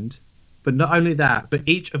hand. But not only that, but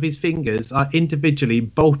each of his fingers are individually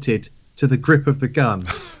bolted to the grip of the gun.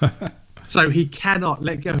 So he cannot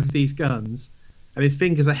let go of these guns, and his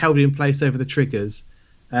fingers are held in place over the triggers.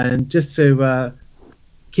 And just to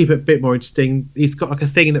keep it a bit more interesting, he's got a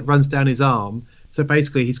thing that runs down his arm. So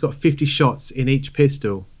basically, he's got 50 shots in each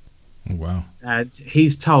pistol. Oh, wow. And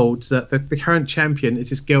he's told that the current champion is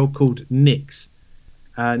this girl called Nyx.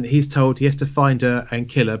 And he's told he has to find her and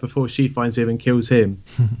kill her before she finds him and kills him.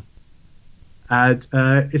 And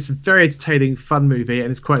it's a very entertaining, fun movie,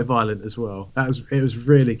 and it's quite violent as well. It was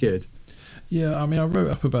really good. Yeah, I mean, I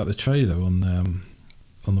wrote up about the trailer on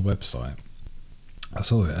the website. I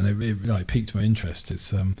saw it, and it piqued my interest.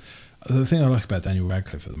 It's the thing I like about Daniel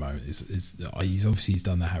Radcliffe at the moment is he's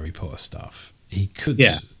done the Harry Potter stuff. He could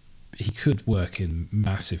work in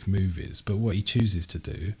massive movies, but what he chooses to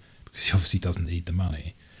do, because he obviously doesn't need the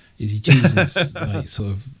money, is he chooses sort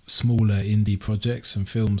of smaller indie projects and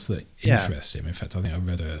films that interest him. In fact, I think I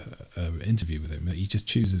read an interview with him that he just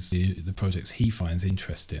chooses the projects he finds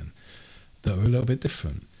interesting that are a little bit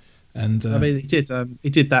different. And I mean, he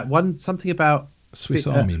did that one, something about Swiss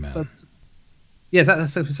Army Man. Yeah,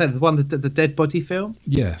 that's what I said. The one, the dead body film.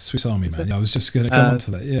 Yeah, Swiss Army Man. Yeah, I was just going to come on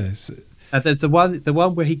to that. Yeah, there's the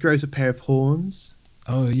one where he grows a pair of horns.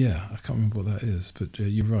 Oh yeah, I can't remember what that is, but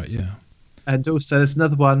you're right. Yeah. And also, there's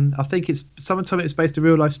another one. I think someone told me it's based on a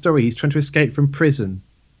real life story. He's trying to escape from prison.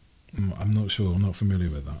 I'm not sure. I'm not familiar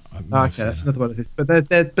with that. Okay, that's another one of his. But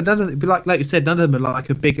none of them, like you said, none of them are like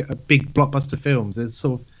a big blockbuster films. They're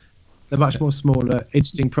they're much more smaller,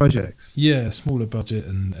 interesting projects. Yeah, smaller budget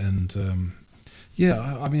and.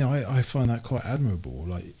 Yeah, I mean, I find that quite admirable.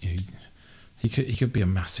 Like, he could be a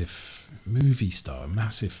massive movie star,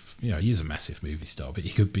 he is a massive movie star, but he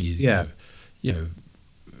could be, he could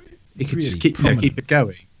really just keep it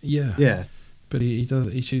going. Yeah. But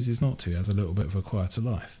he chooses not to. He has a little bit of a quieter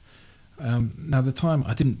life. Now, the time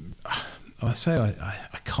I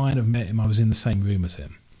kind of met him. I was in the same room as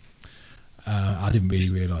him. I didn't really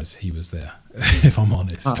realise he was there, if I'm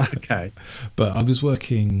honest. Oh, okay. But I was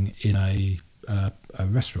working in a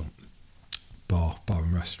restaurant, bar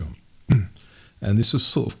and restaurant, and this was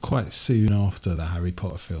sort of quite soon after the Harry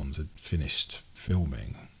Potter films had finished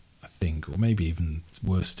filming, I think, or maybe even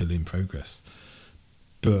were still in progress.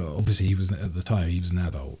 But obviously he was an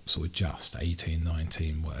adult, sort of just 18,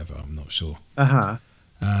 19, whatever, I'm not sure.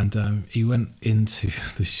 And he went into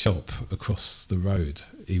the shop across the road.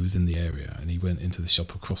 He was in the area, and he went into the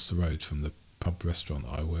shop across the road from the pub restaurant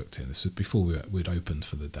that I worked in. This was before we'd opened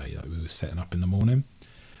for the day. We were setting up in the morning.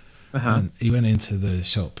 And he went into the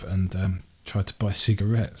shop and tried to buy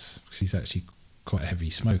cigarettes, because he's actually quite a heavy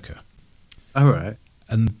smoker. All right.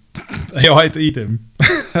 And they ID'd him.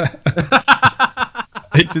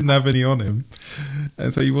 It didn't have any on him,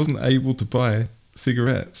 and so he wasn't able to buy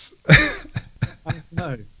cigarettes.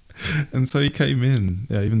 No. And so he came in,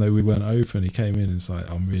 even though we weren't open. He came in and was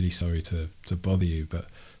like, "I'm really sorry to bother you, but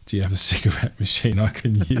do you have a cigarette machine I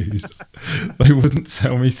can use?" They wouldn't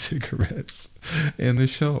sell me cigarettes in the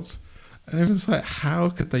shop. And it was like, how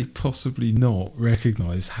could they possibly not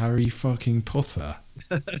recognise Harry fucking Potter?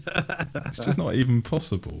 It's just not even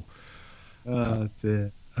possible. Oh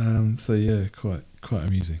dear. So yeah, quite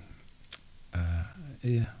amusing.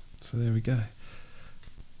 Yeah. So there we go.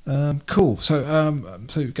 Cool. So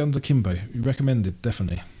Guns Akimbo, you recommended,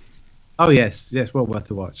 definitely. Oh yes, well worth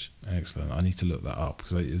the watch. Excellent. I need to look that up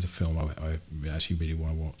because it is a film I actually really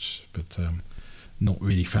want to watch, but not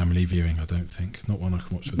really family viewing. I don't think. Not one I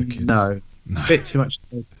can watch with the kids. No. A bit too much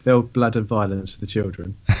blood and violence for the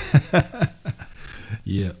children.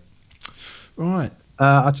 Yeah. Right.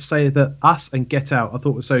 I'll just say that Us and Get Out I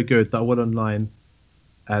thought were so good that I went online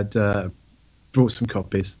and brought some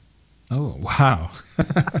copies. Oh wow.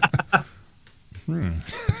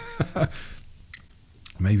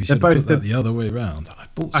 Maybe you should have put that the other way around.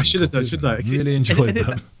 I should have done, shouldn't I? Really enjoyed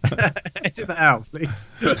them. Edit that out, please.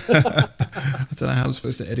 I don't know how I'm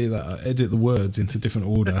supposed to edit that out. Edit the words into different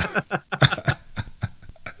order.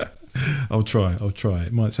 I'll try.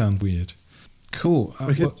 It might sound weird. Cool.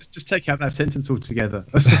 Just take out that sentence altogether.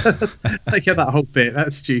 Take out that whole bit.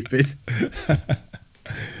 That's stupid.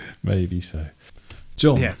 Maybe so.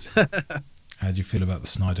 John. Yes. How do you feel about the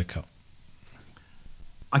Snyder Cut?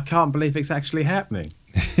 I can't believe it's actually happening.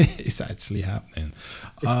 It's actually happening.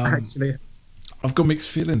 I've got mixed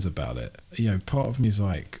feelings about it. Part of me is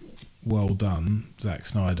like, well done, Zack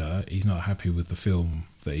Snyder. He's not happy with the film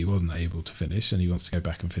that he wasn't able to finish, and he wants to go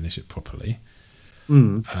back and finish it properly.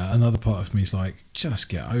 Another part of me is like, just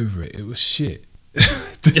get over it. It was shit.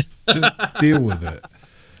 Just deal with it.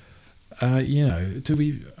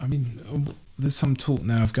 There's some talk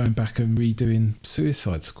now of going back and redoing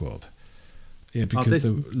Suicide Squad. Yeah, because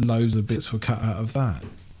loads of bits were cut out of that.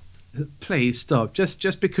 Please stop.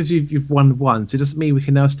 Just because you've won once, it doesn't mean we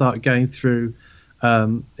can now start going through,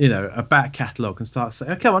 a back catalogue and start saying,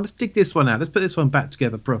 "Okay, let's dig this one out. Let's put this one back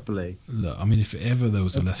together properly." Look, if ever there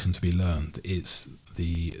was a lesson to be learned, it's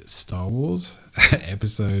the Star Wars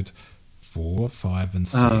episode 4, 5, and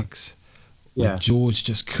 6. Where George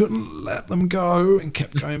just couldn't let them go and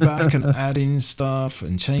kept going back and adding stuff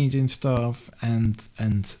and changing stuff, and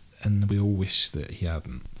we all wish that he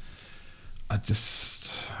hadn't. I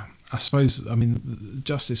suppose,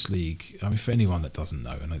 Justice League, for anyone that doesn't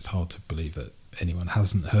know, and it's hard to believe that anyone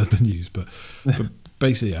hasn't heard the news, but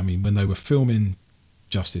basically, when they were filming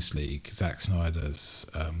Justice League, Zack Snyder's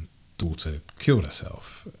daughter killed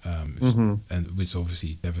herself, and which is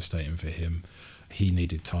obviously devastating for him. He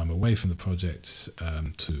needed time away from the project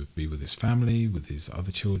to be with his family, with his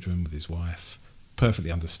other children, with his wife.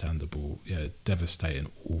 Perfectly understandable,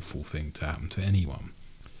 devastating, awful thing to happen to anyone.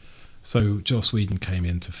 So Joss Whedon came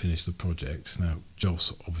in to finish the project. Now,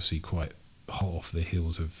 Joss, obviously quite hot off the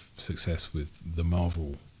heels of success with the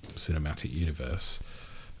Marvel Cinematic Universe,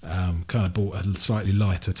 kind of brought a slightly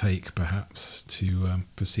lighter take, perhaps, to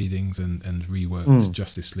proceedings and reworked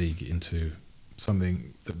Justice League into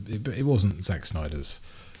something that it wasn't Zack Snyder's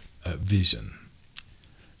vision.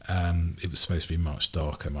 It was supposed to be much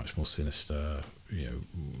darker, much more sinister,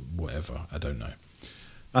 whatever. I don't know.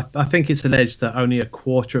 I think it's alleged that only a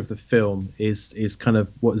quarter of the film is kind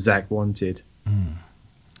of what Zack wanted.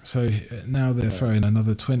 So now they're throwing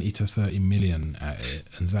another 20 to 30 million at it,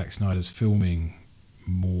 and Zack Snyder's filming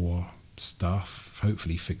more stuff,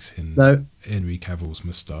 hopefully fixing Henry Cavill's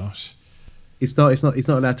moustache. He's not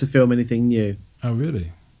allowed to film anything new. Oh,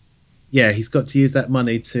 really? Yeah, he's got to use that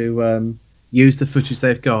money to use the footage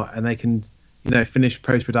they've got, and they can, finish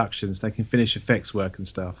post-productions. They can finish effects work and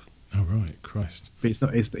stuff. Oh, right. Christ. But he's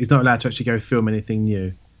not allowed to actually go film anything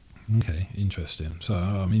new. Okay, interesting. So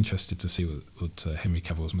I'm interested to see what Henry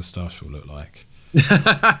Cavill's moustache will look like in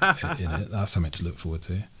it. That's something to look forward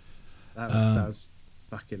to. That was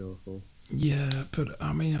fucking awful. Yeah, but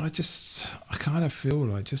I kind of feel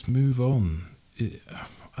like just move on.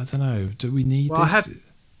 I don't know. Do we need this?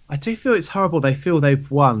 I do feel it's horrible. They feel they've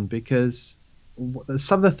won because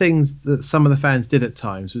some of the things that some of the fans did at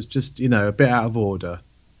times was just, a bit out of order.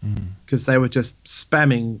 Because they were just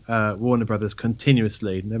spamming Warner Brothers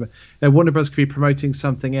continuously. Warner Brothers could be promoting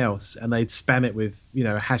something else, and they'd spam it with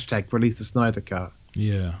hashtag release the Snyder Cut.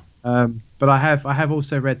 Yeah. But I have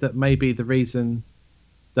also read that maybe the reason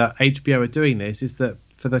that HBO are doing this is that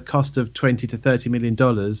for the cost of $20 to $30 million,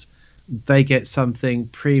 they get something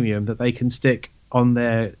premium that they can stick on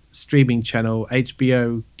their streaming channel,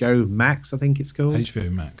 HBO Go Max, I think it's called.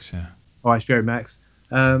 HBO Max, yeah. Or HBO Max,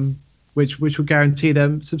 which will guarantee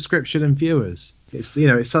them subscription and viewers. It's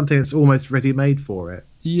it's something that's almost ready made for it.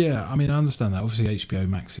 Yeah, I mean, I understand that. Obviously, HBO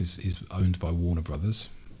Max is owned by Warner Brothers,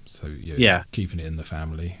 so it's keeping it in the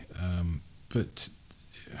family. But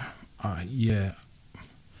yeah,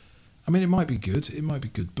 I mean, it might be good. It might be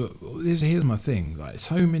good, but here's my thing. Like,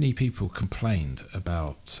 so many people complained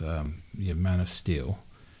about Man of Steel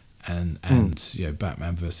and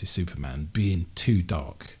Batman versus Superman being too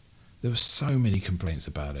dark. There were so many complaints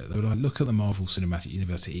about it. They were like, look at the Marvel Cinematic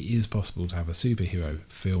Universe. It is possible to have a superhero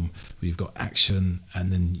film where you've got action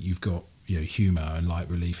and then you've got humour and light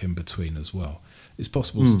relief in between as well. It's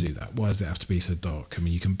possible to do that. Why does it have to be so dark? I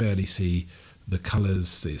mean, you can barely see the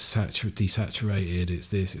colours. It's desaturated. It's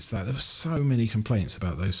this, it's that. There were so many complaints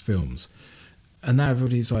about those films. And now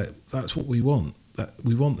everybody's like, that's what we want.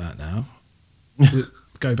 We want that now. We'll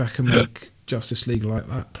go back and make Justice League like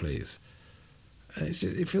that, please.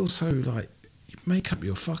 It feels so like, make up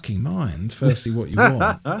your fucking mind. Firstly, what you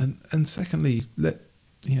want, and secondly, let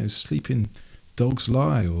sleeping dogs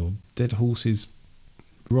lie or dead horses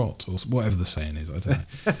rot or whatever the saying is. I don't know.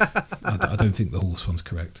 I don't think the horse one's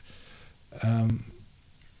correct. So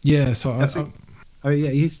you've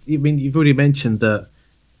already mentioned that.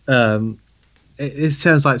 It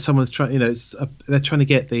sounds like someone's trying. They're trying to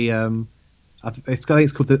get the. I think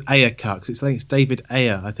it's called the Ayer cut, because it's David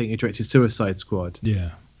Ayer, I think, who directed Suicide Squad.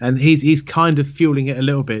 Yeah, and he's kind of fueling it a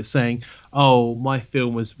little bit, saying, "Oh, my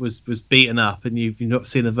film was beaten up, and you've not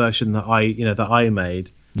seen the version that I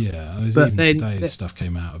made." Yeah, but even today, stuff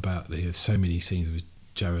came out about there's so many scenes with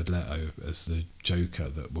Jared Leto as the Joker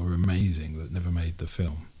that were amazing that never made the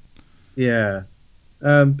film. Yeah,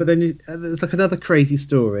 but then there's like another crazy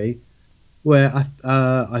story where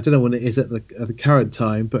I don't know when it is at the current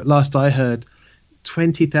time, but last I heard,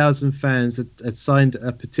 20,000 fans had signed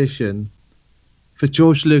a petition for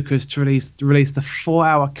George Lucas to release the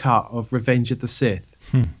 4-hour cut of Revenge of the Sith.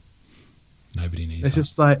 Nobody needs it. It's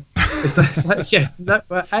just like, it's like yeah,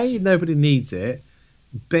 A, nobody needs it.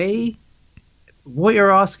 B, what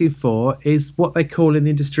you're asking for is what they call in the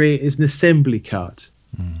industry is an assembly cut.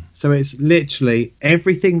 So it's literally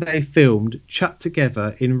everything they filmed chucked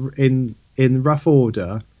together in rough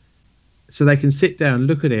order, so they can sit down,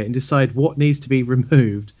 look at it, and decide what needs to be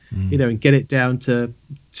removed, and get it down to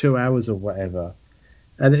 2 hours or whatever.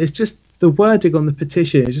 And it's just the wording on the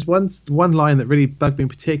petition. It's just one line that really bugged me in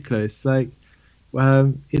particular. It's like,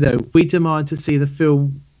 we demand to see the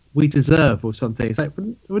film we deserve, or something. It's like,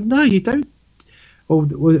 well, no, you don't. Or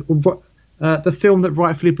the film that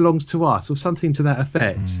rightfully belongs to us, or something to that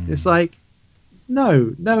effect. It's like,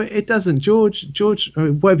 no, it doesn't. George, I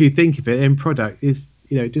mean, whatever you think of it, end product is,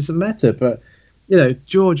 it doesn't matter. But,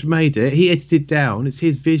 George made it. He edited down. It's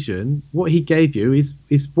his vision. What he gave you is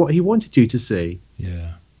what he wanted you to see.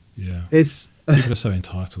 Yeah. It's people are so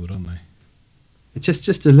entitled, aren't they?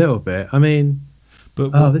 Just a little bit. I mean,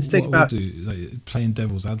 but let's think about playing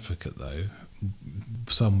devil's advocate though.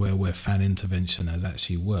 Somewhere where fan intervention has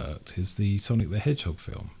actually worked is the Sonic the Hedgehog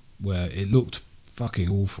film, where it looked fucking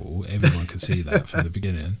awful. Everyone could see that from the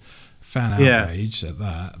beginning. Fan outrage at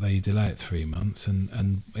that. They delay it 3 months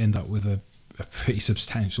and end up with a pretty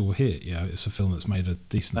substantial hit. It's a film that's made a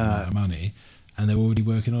decent amount of money, and they're already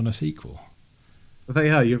working on a sequel.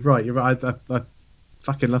 You're right. I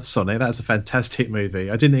fucking love Sonic. That's a fantastic movie.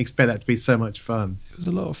 I didn't expect that to be so much fun. It was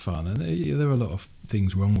a lot of fun, and there were a lot of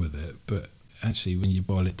things wrong with it, but actually, when you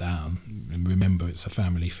boil it down and remember it's a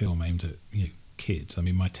family film aimed at kids. I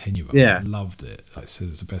mean, my 10-year-old loved it. Like, says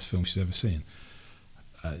it's the best film she's ever seen.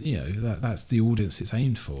 That's the audience it's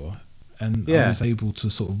aimed for, and I was able to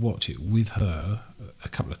sort of watch it with her a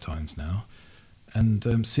couple of times now,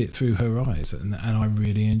 and see it through her eyes, and I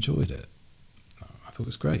really enjoyed it. I thought it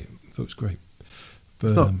was great.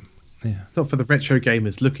 But it's not for the retro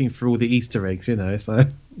gamers looking for all the Easter eggs, It's like,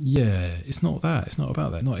 it's not that. It's not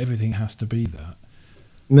about that. Not everything has to be that.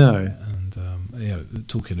 No. And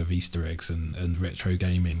talking of Easter eggs and retro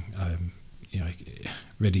gaming,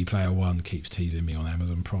 Ready Player One keeps teasing me on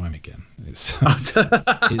Amazon Prime again. It's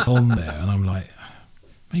it's on there, and I'm like,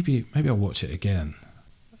 maybe I'll watch it again.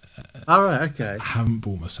 All right, okay. I haven't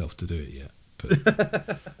brought myself to do it yet,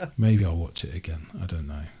 but maybe I'll watch it again. I don't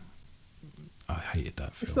know. I hated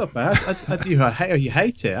that film. It's not bad. You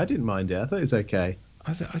hate it? I didn't mind it. I thought it was okay.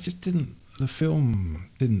 I just didn't. The film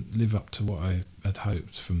didn't live up to what I had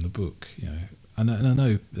hoped from the book, And I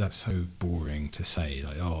know that's so boring to say,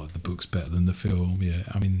 like, oh, the book's better than the film. Yeah,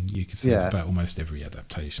 I mean, you could say that about almost every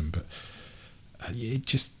adaptation, but it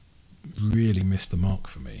just really missed the mark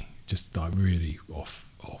for me. Just like really off.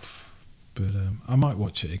 but I might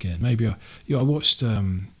watch it again. Maybe I watched what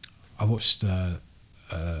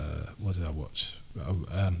did I watch?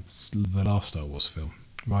 The last Star Wars film,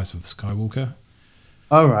 Rise of the Skywalker.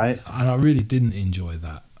 All right. And I really didn't enjoy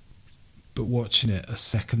that. But watching it a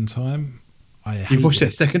second time, You watched it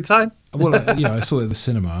a second time? Well, I saw it at the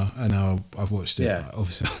cinema, and now I've watched it. Yeah.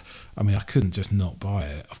 Obviously, I mean, I couldn't just not buy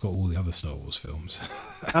it. I've got all the other Star Wars films.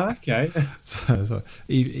 Oh, okay. so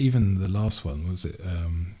even the last one, was it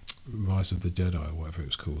Rise of the Jedi or whatever it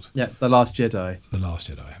was called? Yeah, The Last Jedi. The Last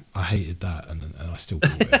Jedi. I hated that, and I still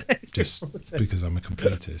bought it just because I'm a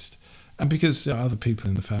completist, and because other people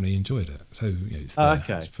in the family enjoyed it. So it's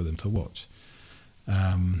there for them to watch.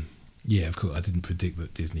 Yeah, of course, I didn't predict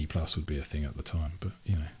that Disney Plus would be a thing at the time, but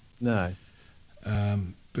No.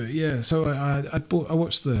 But yeah, so I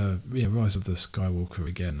watched the Rise of the Skywalker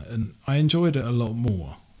again, and I enjoyed it a lot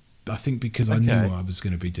more. I think because I knew I was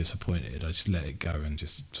going to be disappointed, I just let it go and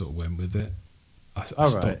just sort of went with it. I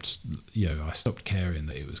stopped, I stopped caring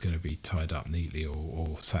that it was going to be tied up neatly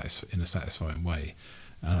or in a satisfying way,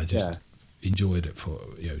 and I just enjoyed it for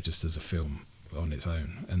just as a film on its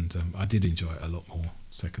own, and I did enjoy it a lot more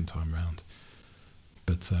second time round.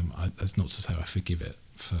 But that's not to say I forgive it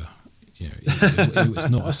for it was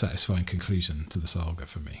not a satisfying conclusion to the saga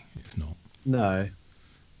for me. It's not. No.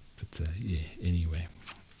 But anyway,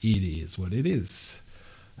 it is what it is.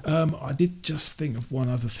 I did just think of one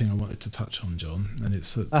other thing I wanted to touch on, John, and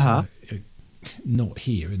it's that not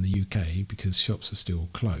here in the UK because shops are still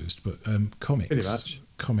closed, but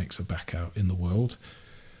comics are back out in the world.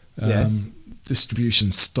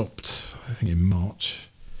 Distribution stopped, I think, in March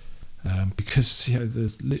because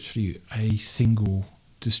there's literally a single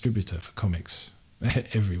distributor for comics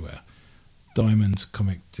everywhere. Diamond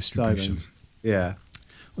Comic Distribution. Diamond. Yeah.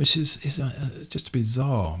 Which is just a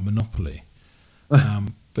bizarre monopoly.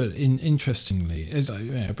 But interestingly,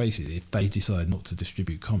 basically, if they decide not to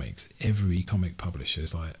distribute comics, every comic publisher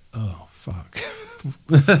is like, oh, fuck.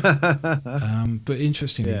 But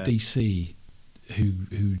interestingly, DC,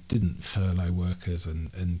 who didn't furlough workers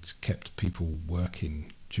and kept people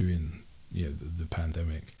working during the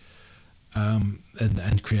pandemic,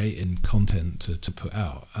 and creating content to put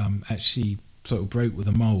out, actually sort of broke with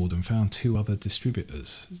the mould and found 2 other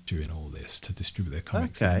distributors during all this to distribute their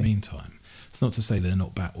comics in the meantime. It's not to say they're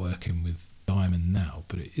not back working with Diamond now,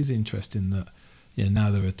 but it is interesting that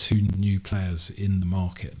now there are 2 new players in the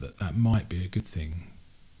market that might be a good thing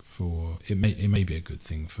for it may be a good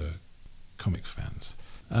thing for comics fans.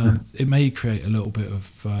 It may create a little bit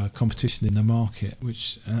of competition in the market,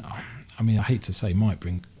 which I hate to say might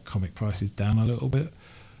bring comic prices down a little bit.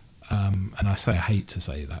 And I say I hate to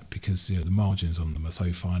say that because the margins on them are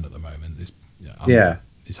so fine at the moment.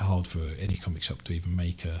 It's hard for any comic shop to even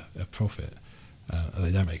make a profit.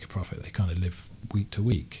 They don't make a profit. They kind of live week to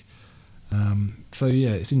week. So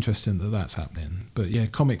it's interesting that that's happening. But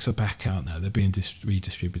comics are back out now. They're being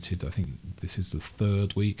redistributed. I think this is the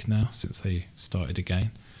 3rd week now since they started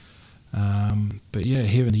again. But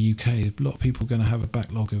here in the UK, a lot of people are going to have a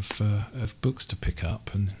backlog of books to pick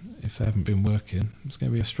up, and if they haven't been working, it's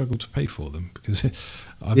going to be a struggle to pay for them, because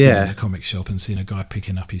I've been in a comic shop and seen a guy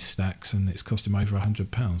picking up his stacks, and it's cost him over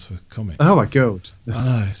 £100 for comics. Oh my god! I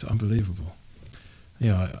know, it's unbelievable.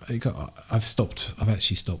 I've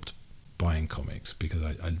actually stopped buying comics because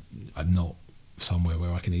I'm not somewhere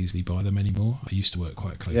where I can easily buy them anymore. I used to work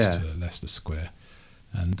quite close to Leicester Square,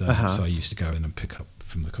 and so I used to go in and pick up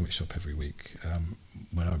from the comic shop every week.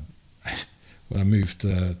 When I moved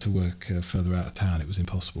to work further out of town, it was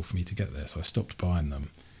impossible for me to get there, so I stopped buying them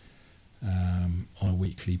on a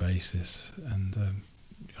weekly basis. And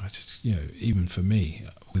I just, even for me,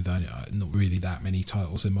 with not really that many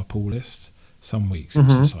titles in my pull list, some weeks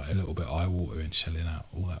it's just like a little bit eye-watering shelling out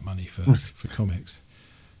all that money for comics.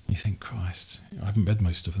 You think, Christ, I haven't read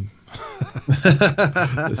most of them.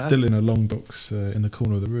 They're still in a long box in the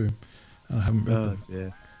corner of the room, and I haven't read them.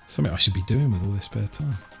 Dear. Something I should be doing with all this spare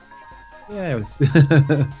time. Yeah, it was.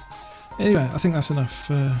 Anyway, I think that's enough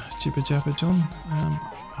jibber jabber, John. I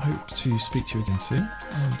hope to speak to you again soon.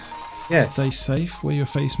 And stay safe, wear your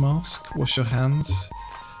face mask, wash your hands.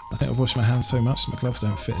 I think I've washed my hands so much that my gloves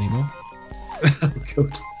don't fit anymore. Oh,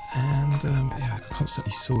 God. And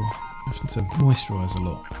constantly sore. Having to moisturise a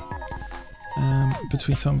lot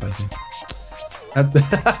between sunbathing.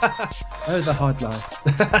 Oh, the hard life.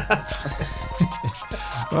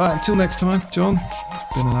 Right, until next time, John,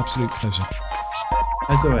 it's been an absolute pleasure.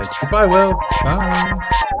 As always. Goodbye, Will.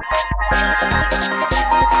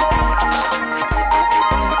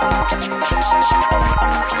 Bye.